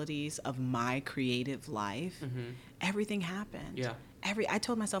possibilities of my creative life, Mm-hmm. everything happened. Yeah. I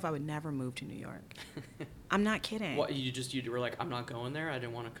told myself I would never move to New York. I'm not kidding. What, you were like, I'm not going there? I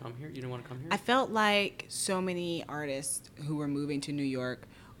didn't want to come here? You didn't want to come here? I felt like so many artists who were moving to New York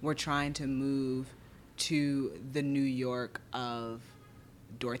were trying to move to the New York of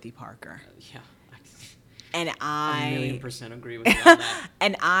Dorothy Parker. Yeah. And I 1,000,000% agree with you on that.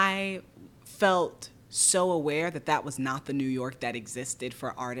 And I felt so aware that was not the New York that existed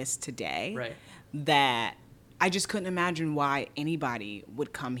for artists today. Right. That I just couldn't imagine why anybody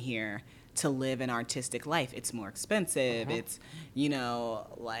would come here to live an artistic life. It's more expensive. Uh-huh. It's, you know,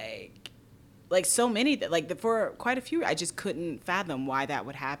 like so many, for quite a few, I just couldn't fathom why that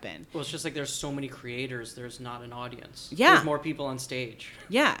would happen. Well, it's just like, there's so many creators, there's not an audience. Yeah. There's more people on stage.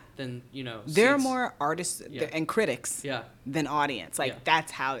 Yeah. Than, you know, There are seats. more artists Yeah. and critics Yeah. than audience. Like, Yeah.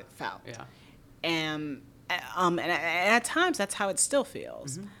 that's how it felt. Yeah. And at times, that's how it still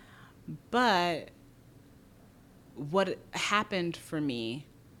feels. Mm-hmm. But what happened for me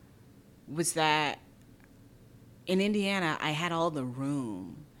was that in Indiana, I had all the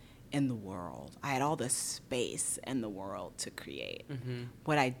room in the world. I had all the space in the world to create. Mm-hmm.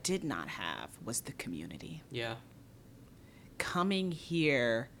 What I did not have was the community. Yeah. Coming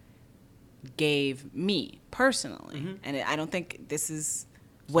here gave me personally, Mm-hmm. and I don't think this is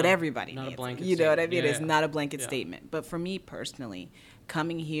what everybody not a needs. blanket You know what I statement. mean? Yeah, It's yeah. not a blanket Yeah. statement. But for me personally,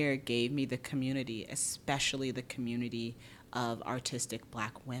 coming here gave me the community, especially the community of artistic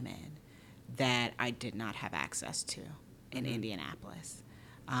Black women that I did not have access to in Mm-hmm. Indianapolis.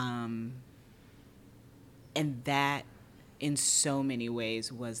 And that, in so many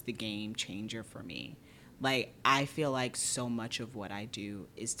ways, was the game changer for me. Like, I feel like so much of what I do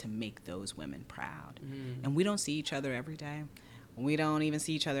is to make those women proud. Mm-hmm. And we don't see each other every day. We don't even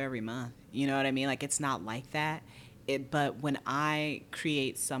see each other every month. You know what I mean? Like, it's not like that. But when I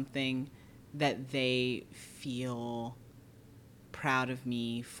create something that they feel proud of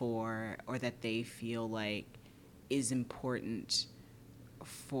me for, or that they feel like is important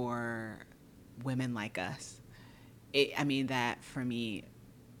for women like us, that for me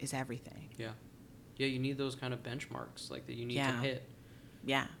is everything. Yeah. Yeah, you need those kind of benchmarks like that you need to Yeah. hit.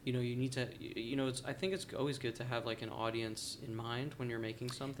 Yeah. You know, you need to, I think it's always good to have like an audience in mind when you're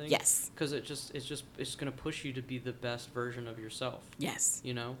making something. Yes. Because it's going to push you to be the best version of yourself. Yes.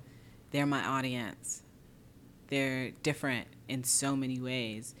 You know? They're my audience. They're different in so many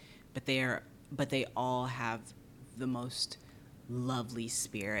ways, but they all have the most lovely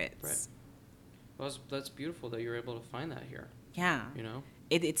spirits. Right. Well, that's beautiful that you're able to find that here. Yeah. You know?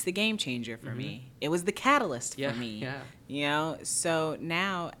 It's the game changer for Mhm. me. It was the catalyst Yeah, for me. yeah. You know? So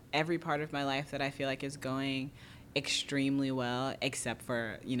now every part of my life that I feel like is going extremely well, except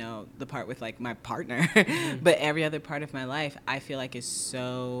for, the part with like my partner. Mhm. But every other part of my life I feel like is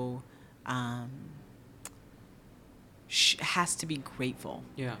so has to be grateful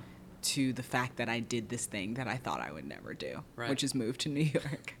Yeah. to the fact that I did this thing that I thought I would never do, Right. which is move to New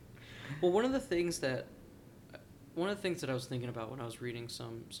York. Well, one of the things that I was thinking about when I was reading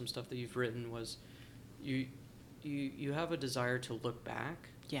some stuff that you've written was you have a desire to look back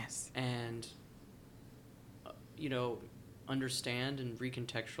Yes. and understand and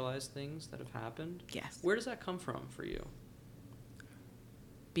recontextualize things that have happened. Yes. Where does that come from for you?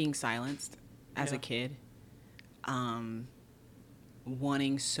 Being silenced as Yeah. a kid,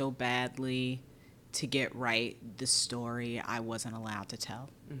 wanting so badly to get right the story I wasn't allowed to tell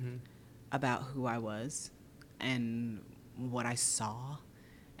Mm-hmm. about who I was and what I saw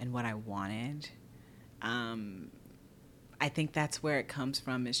and what I wanted. I think that's where it comes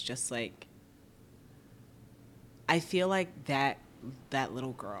from. It's just like, I feel like that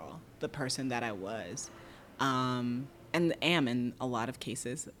little girl, the person that I was, and am in a lot of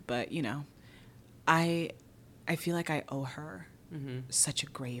cases, but I feel like I owe her Mm-hmm. such a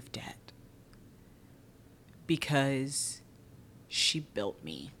grave debt because she built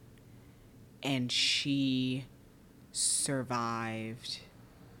me and she survived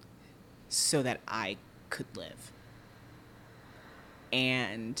so that I could live.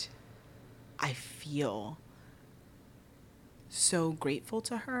 And I feel so grateful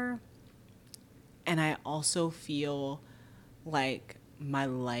to her. And I also feel like my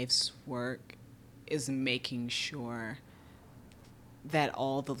life's work is making sure that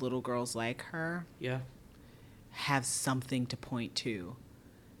all the little girls like her Yeah. have something to point to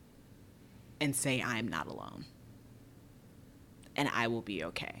and say, I'm not alone. And I will be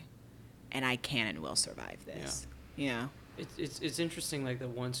okay. And I can and will survive this. Yeah. It's interesting, like, that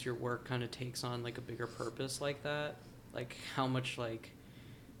once your work kind of takes on like a bigger purpose like that, like how much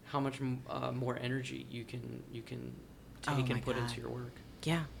more energy you can Oh take my and put God. into your work.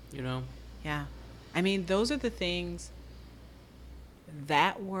 Yeah. You know? Yeah. I mean, those are the things,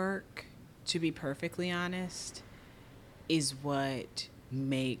 that work, to be perfectly honest, is what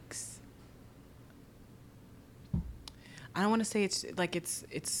makes, I don't want to say it's like it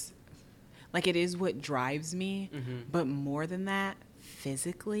is what drives me, Mm-hmm. but more than that,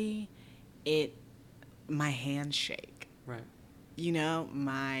 physically, my hands shake. Right.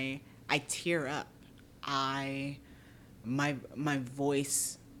 I tear up. My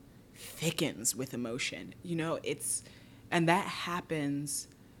voice thickens with emotion. And that happens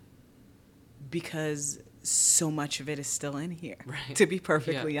because so much of it is still in here, Right. to be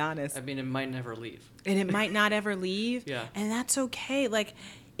perfectly Yeah. honest. I mean, it might never leave. And it might not ever leave. Yeah. And that's okay. Like,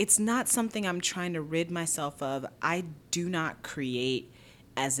 it's not something I'm trying to rid myself of. I do not create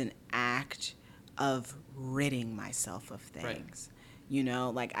as an act of ridding myself of things. Right.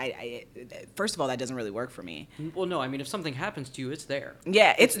 Like I first of all, that doesn't really work for me. Well, no, I mean, if something happens to you, it's there.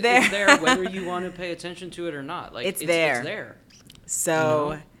 Yeah, it's there. It's there whether you want to pay attention to it or not. Like, It's there. It's there. So,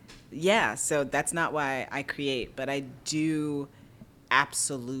 You know? yeah, so that's not why I create, but I do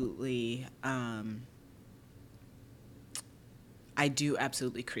absolutely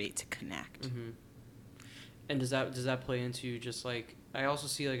create to connect. Mm-hmm. And does that play into just like, I also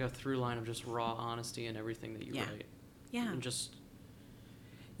see like a through line of just raw honesty in everything that you write. Yeah. And just,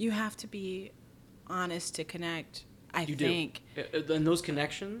 you have to be honest to connect. I you think. do. And those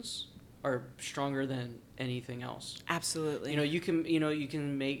connections are stronger than anything else. Absolutely.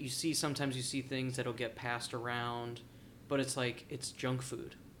 Sometimes you see things that'll get passed around, but it's like, it's junk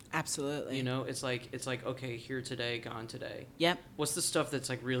food. Absolutely. It's like, okay, here today, gone today. Yep. What's the stuff that's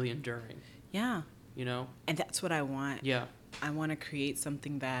like really enduring? Yeah. And that's what I want. Yeah. I want to create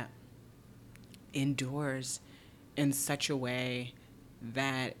something that endures in such a way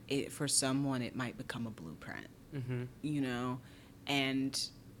that for someone it might become a blueprint. Mm-hmm. And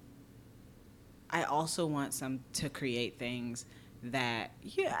I also want to create things that,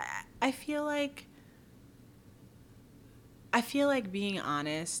 I feel like being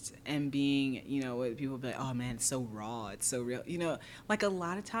honest and being, what people be like, oh man, it's so raw, it's so real. Like a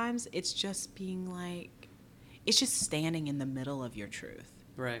lot of times it's just being like, it's just standing in the middle of your truth.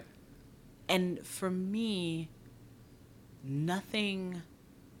 Right. And for me, nothing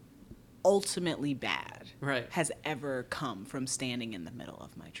ultimately bad has ever come from standing in the middle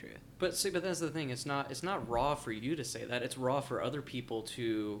of my truth. But that's the thing. It's not raw for you to say that. It's raw for other people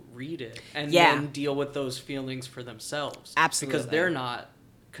to read it and then deal with those feelings for themselves. Absolutely. Because they're not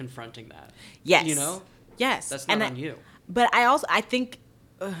confronting that. Yes. Yes. That's not on you. But I think,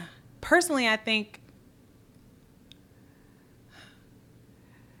 personally, I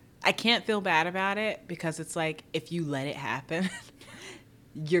can't feel bad about it, because it's like, if you let it happen,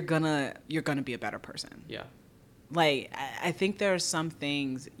 you're gonna be a better person. Yeah. Like, I think there are some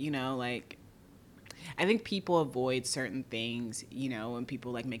things, like, I think people avoid certain things, when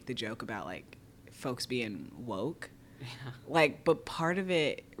people like make the joke about like folks being woke. Yeah. Like, but part of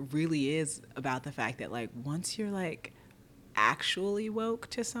it really is about the fact that like, once you're like actually woke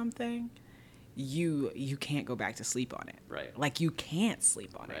to something, you can't go back to sleep on it. Right. Like, you can't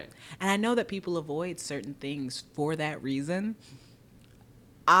sleep on Right. it. And I know that people avoid certain things for that reason.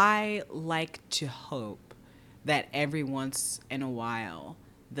 I like to hope that every once in a while,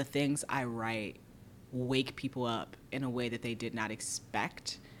 the things I write wake people up in a way that they did not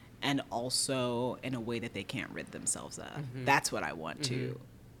expect, and also in a way that they can't rid themselves of. Mm-hmm. That's what I want to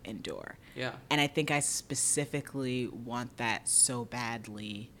endure. Yeah. And I think I specifically want that so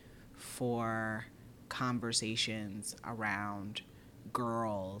badly for conversations around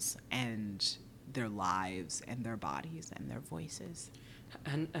girls and their lives and their bodies and their voices.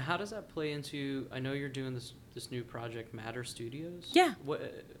 And how does that play into, I know you're doing this new project, Matter Studios? Yeah.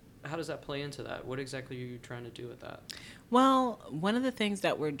 How does that play into that? What exactly are you trying to do with that? Well, one of the things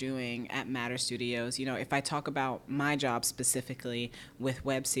that we're doing at Matter Studios, if I talk about my job specifically with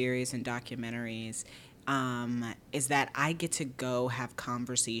web series and documentaries, is that I get to go have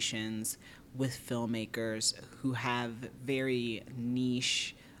conversations with filmmakers who have very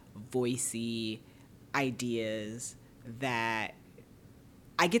niche, voicey ideas that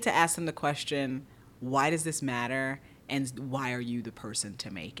I get to ask them the question, why does this matter? And why are you the person to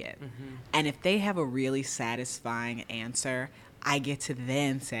make it? Mm-hmm. And if they have a really satisfying answer, I get to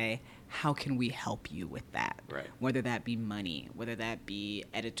then say, how can we help you with that? Right. Whether that be money, whether that be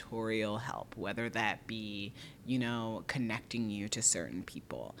editorial help, whether that be, connecting you to certain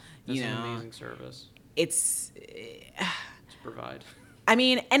people. That's an amazing service. It's to provide. I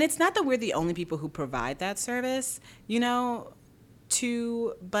mean, and it's not that we're the only people who provide that service,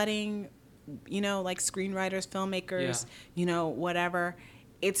 to budding, like screenwriters, filmmakers, whatever.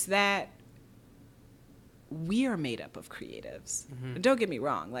 It's that we are made up of creatives. Mm-hmm. Don't get me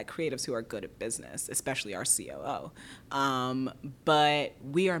wrong, like creatives who are good at business, especially our COO. But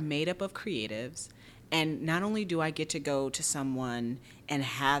we are made up of creatives. And not only do I get to go to someone and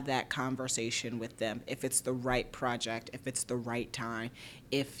have that conversation with them, if it's the right project, if it's the right time,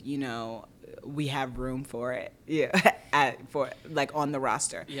 if, we have room for it, for like on the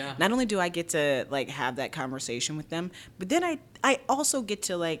roster. Yeah. Not only do I get to like have that conversation with them, but then I also get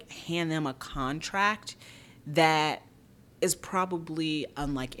to like hand them a contract that is probably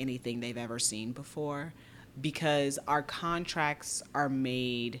unlike anything they've ever seen before, because our contracts are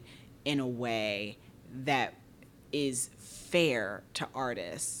made in a way that is fair to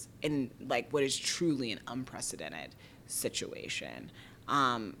artists in like what is truly an unprecedented situation.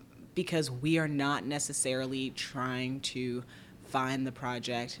 Because we are not necessarily trying to find the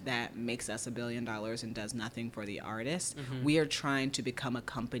project that makes us $1 billion and does nothing for the artist. Mm-hmm. We are trying to become a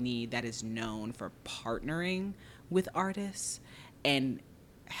company that is known for partnering with artists and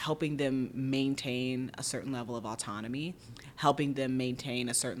helping them maintain a certain level of autonomy, helping them maintain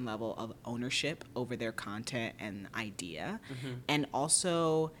a certain level of ownership over their content and idea, and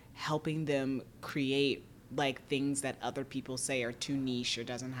also helping them create like things that other people say are too niche or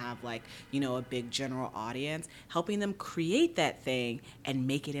doesn't have like, you know, a big general audience, helping them create that thing and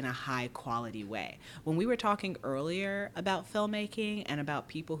make it in a high quality way. When we were talking earlier about filmmaking and about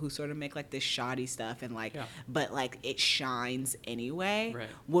people who sort of make like this shoddy stuff and like, but like it shines anyway,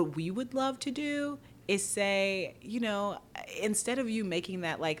 what we would love to do is say, you know, instead of you making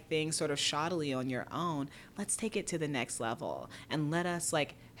that like thing sort of shoddily on your own, let's take it to the next level and let us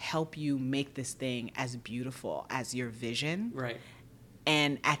like help you make this thing as beautiful as your vision. Right.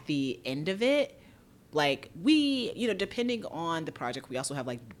 And at the end of it, like we, you know, depending on the project, we also have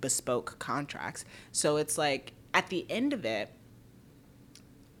like bespoke contracts. So it's like at the end of it,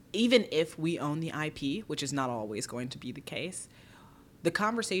 even if we own the IP, which is not always going to be the case, the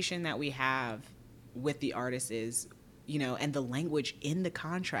conversation that we have with the artist is, you know, and the language in the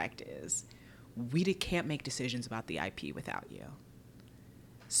contract is, we can't make decisions about the IP without you.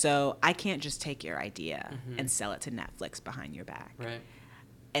 So I can't just take your idea and sell it to Netflix behind your back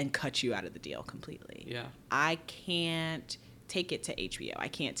and cut you out of the deal completely. Yeah. I can't take it to HBO. I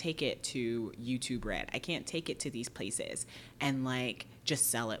can't take it to YouTube Red. I can't take it to these places and like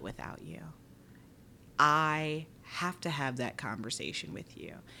just sell it without you. I have to have that conversation with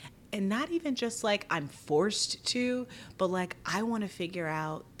you. And not even just like I'm forced to, but like I want to figure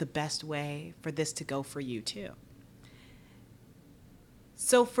out the best way for this to go for you too.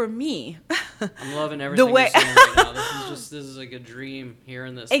 So for me, I'm loving everything you're saying right now. This is like a dream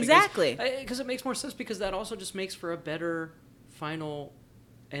hearing this. Exactly. Because it makes more sense, because that also just makes for a better final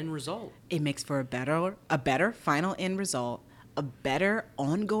end result. It makes for a better final end result, a better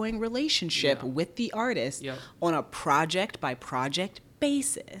ongoing relationship with the artist on a project by project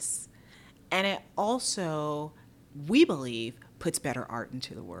basis. And it also, we believe, puts better art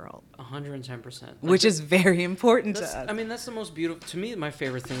into the world. 110%. Which is very important to us. I mean, that's the most beautiful, to me, my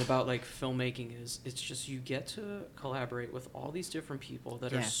favorite thing about like filmmaking is it's just you get to collaborate with all these different people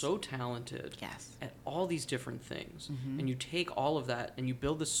that are so talented at all these different things. And you take all of that and you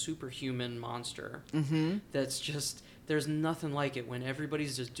build this superhuman monster that's just, there's nothing like it when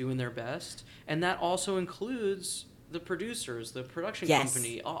everybody's just doing their best. And that also includes the producers, the production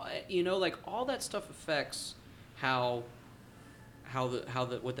company, all, you know, like all that stuff affects what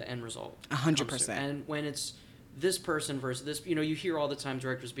the end result 100%. And when it's this person versus this, you know, you hear all the time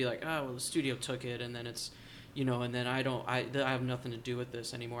directors be like, oh, well, the studio took it, and then it's, you know, and then I have nothing to do with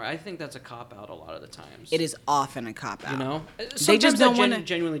this anymore. I think that's a cop out a lot of the times. It is often a cop out. You know, sometimes they just don't want to.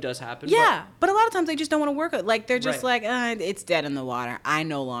 Genuinely does happen. Yeah, but a lot of times they just don't want to work. Like they're just like, it's dead in the water. I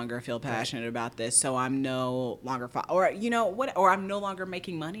no longer feel passionate about this, so I'm no longer, or you know what, or I'm no longer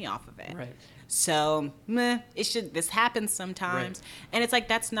making money off of it. Right. So, this happens sometimes. And it's like,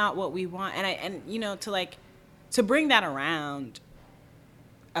 that's not what we want. And you know, to bring that around,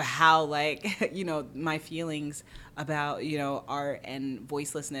 how like, you know, my feelings about, you know, art and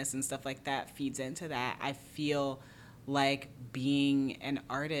voicelessness and stuff like that feeds into that. I feel like being an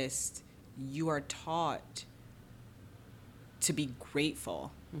artist, you are taught to be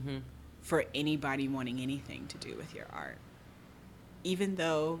grateful for anybody wanting anything to do with your art. Even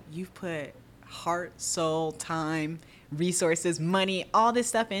though you've put heart, soul, time, resources, money, all this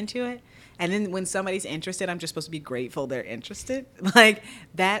stuff into it. And then when somebody's interested, I'm just supposed to be grateful they're interested. Like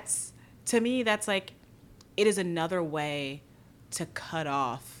that's, to me, that's like, it is another way to cut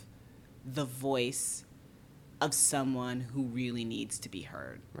off the voice of someone who really needs to be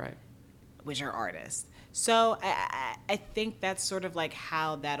heard. Right. Which are artists. So I think that's sort of like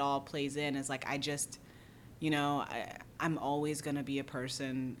how that all plays in, is like, I just, you know, I'm always going to be a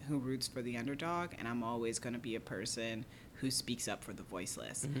person who roots for the underdog, and I'm always going to be a person who speaks up for the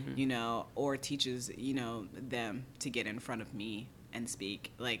voiceless, you know, or teaches, you know, them to get in front of me and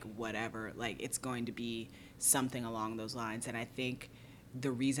speak, like whatever. Like it's going to be something along those lines. And I think the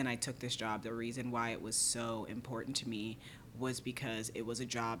reason I took this job, the reason why it was so important to me, was because it was a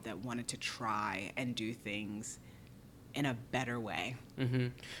job that wanted to try and do things in a better way.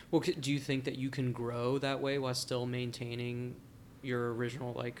 Well, do you think that you can grow that way while still maintaining your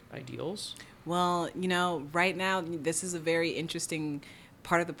original like ideals? Well, you know, right now this is a very interesting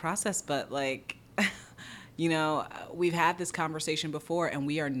part of the process, but like, you know, we've had this conversation before, and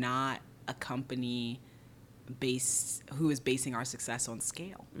we are not a company who is basing our success on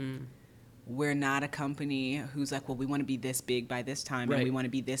scale. We're not a company who's like, well, we want to be this big by this time, and we want to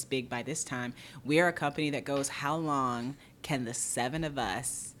be this big by this time. We are a company that goes, how long can the 7 of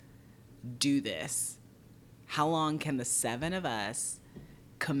us do this? How long can the 7 of us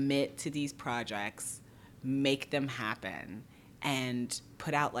commit to these projects, make them happen, and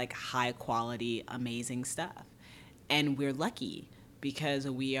put out like high quality, amazing stuff. And we're lucky because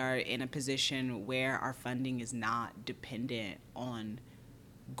we are in a position where our funding is not dependent on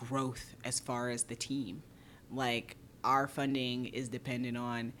growth as far as the team. Like, our funding is dependent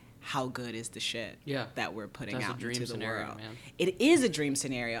on how good is the shit that we're putting out into the world. Man. It is a dream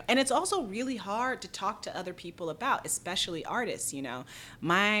scenario. And it's also really hard to talk to other people about, especially artists, you know.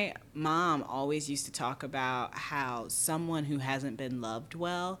 My mom always used to talk about how someone who hasn't been loved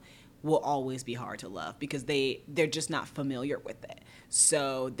well will always be hard to love because they're just not familiar with it.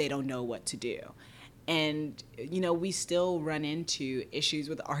 So they don't know what to do. And, you know, we still run into issues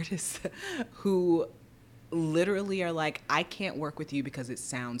with artists who literally are like, I can't work with you because it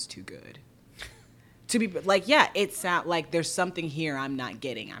sounds too good. To be like, yeah, it sounds like there's something here I'm not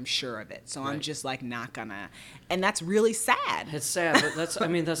getting. I'm sure of it. So I'm just like not gonna, and that's really sad. It's sad, but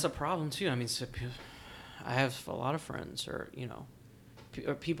that's a problem too. I mean, I have a lot of friends or, you know,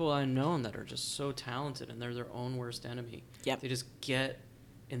 people I know that are just so talented and they're their own worst enemy. Yep. They just get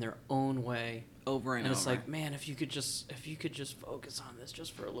in their own way over and over. It's like, man, if you could just focus on this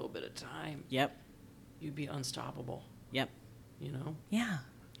just for a little bit of time. Yep. You'd be unstoppable. Yep. You know? Yeah.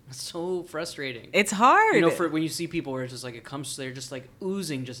 It's so frustrating. It's hard. You know, for when you see people where it's just like it comes, they're just like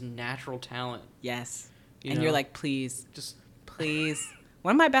oozing just natural talent. Yes. You're like, please.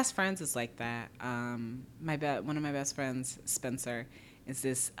 One of my best friends is like that. One of my best friends, Spencer, is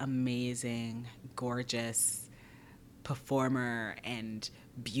this amazing, gorgeous performer and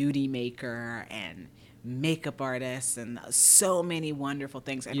beauty maker and makeup artist and so many wonderful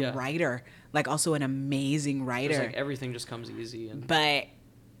things, and writer, like also an amazing writer. It's like everything just comes easy. But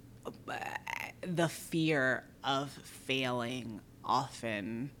the fear of failing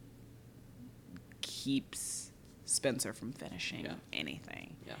often keeps Spencer from finishing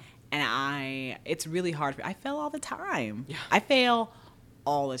anything. Yeah. And it's really hard. I fail all the time. Yeah. I fail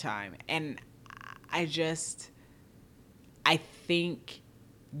all the time. And I think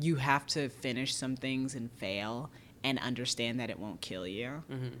you have to finish some things and fail and understand that it won't kill you.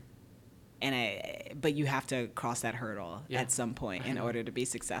 Mm-hmm. But you have to cross that hurdle at some point in order to be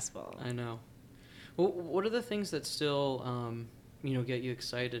successful. I know. Well, what are the things that still, get you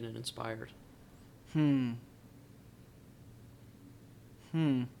excited and inspired?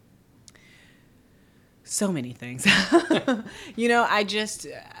 So many things. You know,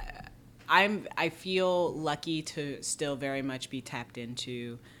 I feel lucky to still very much be tapped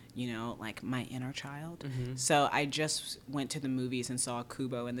into, you know, like my inner child. Mm-hmm. So I just went to the movies and saw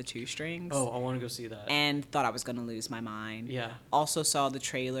Kubo and the Two Strings. Oh, I want to go see that. And thought I was going to lose my mind. Yeah. Also saw the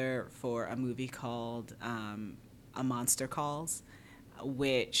trailer for a movie called A Monster Calls,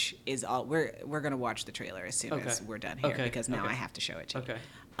 which is all we're going to watch the trailer as soon as we're done here because now I have to show it to you. Okay.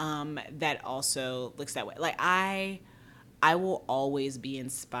 That also looks that way. Like I will always be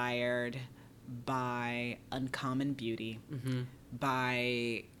inspired by uncommon beauty,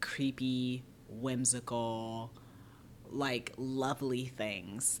 by creepy, whimsical, like lovely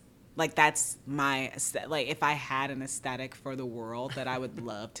things. Like that's my, like if I had an aesthetic for the world that I would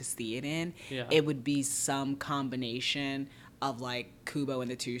love to see it in, it would be some combination of like Kubo and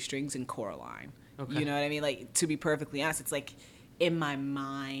the Two Strings and Coraline. Okay. You know what I mean? Like, to be perfectly honest, it's like in my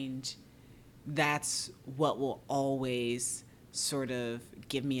mind, that's what will always sort of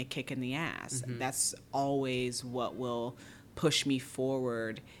give me a kick in the ass. Mm-hmm. That's always what will push me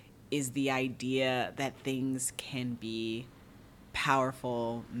forward, is the idea that things can be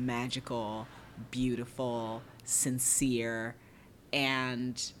powerful, magical, beautiful, sincere,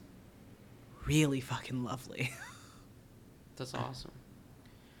 and really fucking lovely. That's awesome.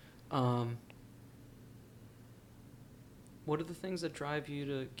 What are the things that drive you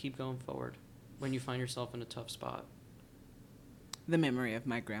to keep going forward when you find yourself in a tough spot? The memory of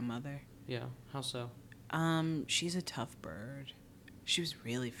my grandmother. Yeah, how so? She's a tough bird. She was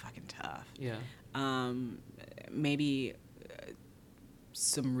really fucking tough. Yeah. Maybe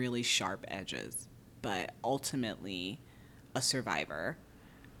some really sharp edges, but ultimately a survivor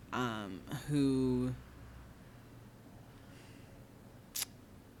who...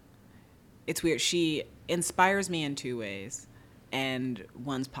 It's weird. She inspires me in two ways, and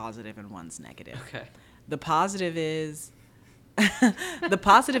one's positive and one's negative. Okay. The positive is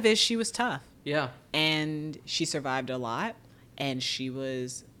she was tough. Yeah. And she survived a lot, and she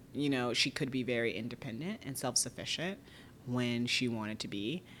was, you know, she could be very independent and self-sufficient when she wanted to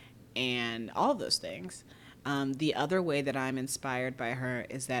be, and all of those things. The other way that I'm inspired by her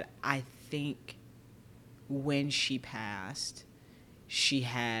is that I think when she passed, she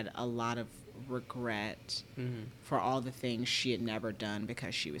had a lot of regret Mm-hmm. for all the things she had never done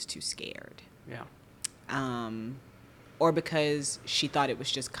because she was too scared. Yeah. Or because she thought it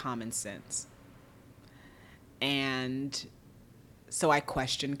was just common sense. And so I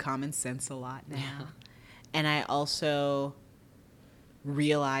question common sense a lot now. And I also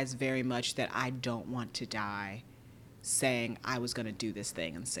realize very much that I don't want to die saying I was going to do this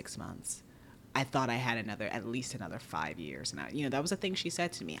thing in 6 months. I thought I had at least another 5 years. And that was a thing she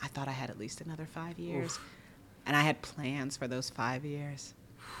said to me. I thought I had at least another 5 years. Oof. And I had plans for those 5 years.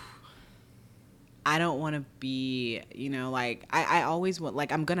 I don't want to be, I always want,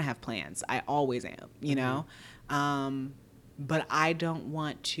 I'm going to have plans. I always am, know? But I don't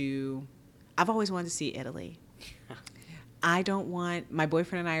want to, I've always wanted to see Italy. I don't want, my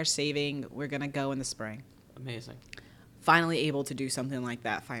boyfriend and I are saving, we're going to go in the spring. Amazing. Finally able to do something like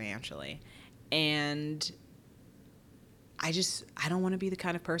that financially. And I don't want to be the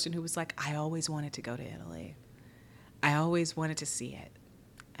kind of person who was like, I always wanted to go to Italy. I always wanted to see it.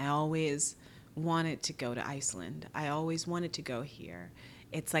 I always wanted to go to Iceland. I always wanted to go here.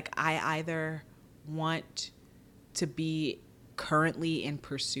 It's like I either want to be currently in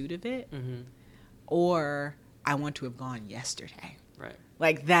pursuit of it, or I want to have gone yesterday. Right.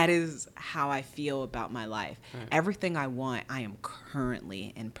 Like, that is how I feel about my life. Right. Everything I want, I am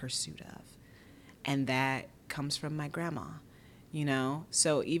currently in pursuit of. And that comes from my grandma,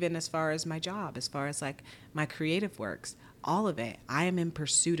 So even as far as my job, as far as like my creative works, all of it, I am in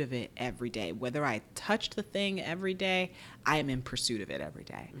pursuit of it every day. Whether I touch the thing every day, I am in pursuit of it every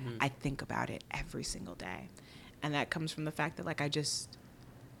day. I think about it every single day. And that comes from the fact that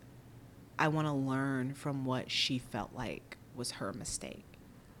I want to learn from what she felt like was her mistake.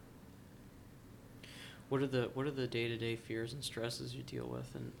 What are the day-to-day fears and stresses you deal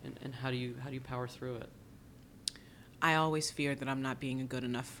with, and how do you power through it? I always fear that I'm not being a good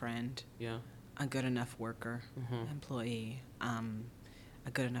enough friend. Yeah. A good enough worker, employee, a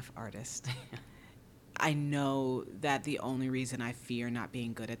good enough artist. I know that the only reason I fear not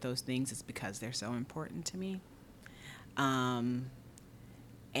being good at those things is because they're so important to me. And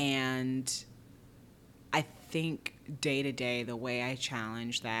I think day to day, the way I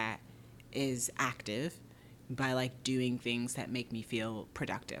challenge that is active by doing things that make me feel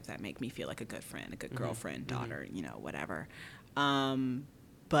productive, that make me feel like a good friend, a good girlfriend, daughter, whatever.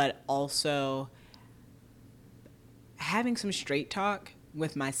 But also having some straight talk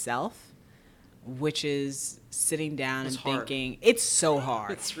with myself, which is sitting down and thinking, it's so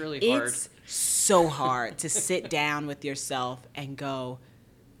hard. It's really hard. It's so hard to sit down with yourself and go,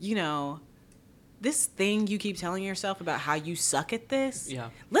 this thing you keep telling yourself about how you suck at this,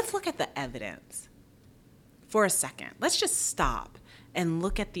 let's look at the evidence for a second. Let's just stop and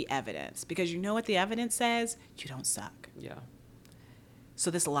look at the evidence, because you know what the evidence says? You don't suck. Yeah. So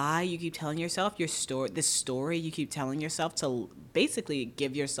this lie you keep telling yourself, this story you keep telling yourself to basically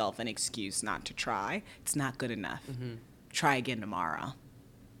give yourself an excuse not to try, it's not good enough. Try again tomorrow.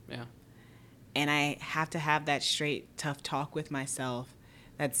 Yeah. And I have to have that straight, tough talk with myself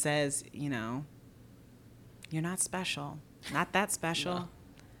that says, you're not special. Not that special.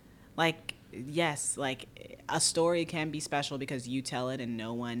 No. Yes, a story can be special because you tell it and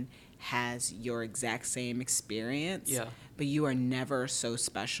no one has your exact same experience. Yeah. But you are never so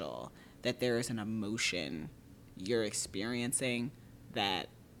special that there is an emotion you're experiencing that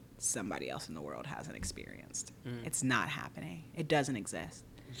somebody else in the world hasn't experienced. It's not happening. It doesn't exist.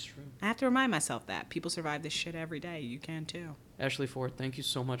 It's true. I have to remind myself that. People survive this shit every day. You can too. Ashley Ford, thank you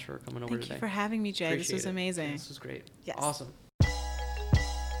so much for coming over today. Thank you for having me, Jay. This was amazing. Yeah, this was great. Yes. Awesome.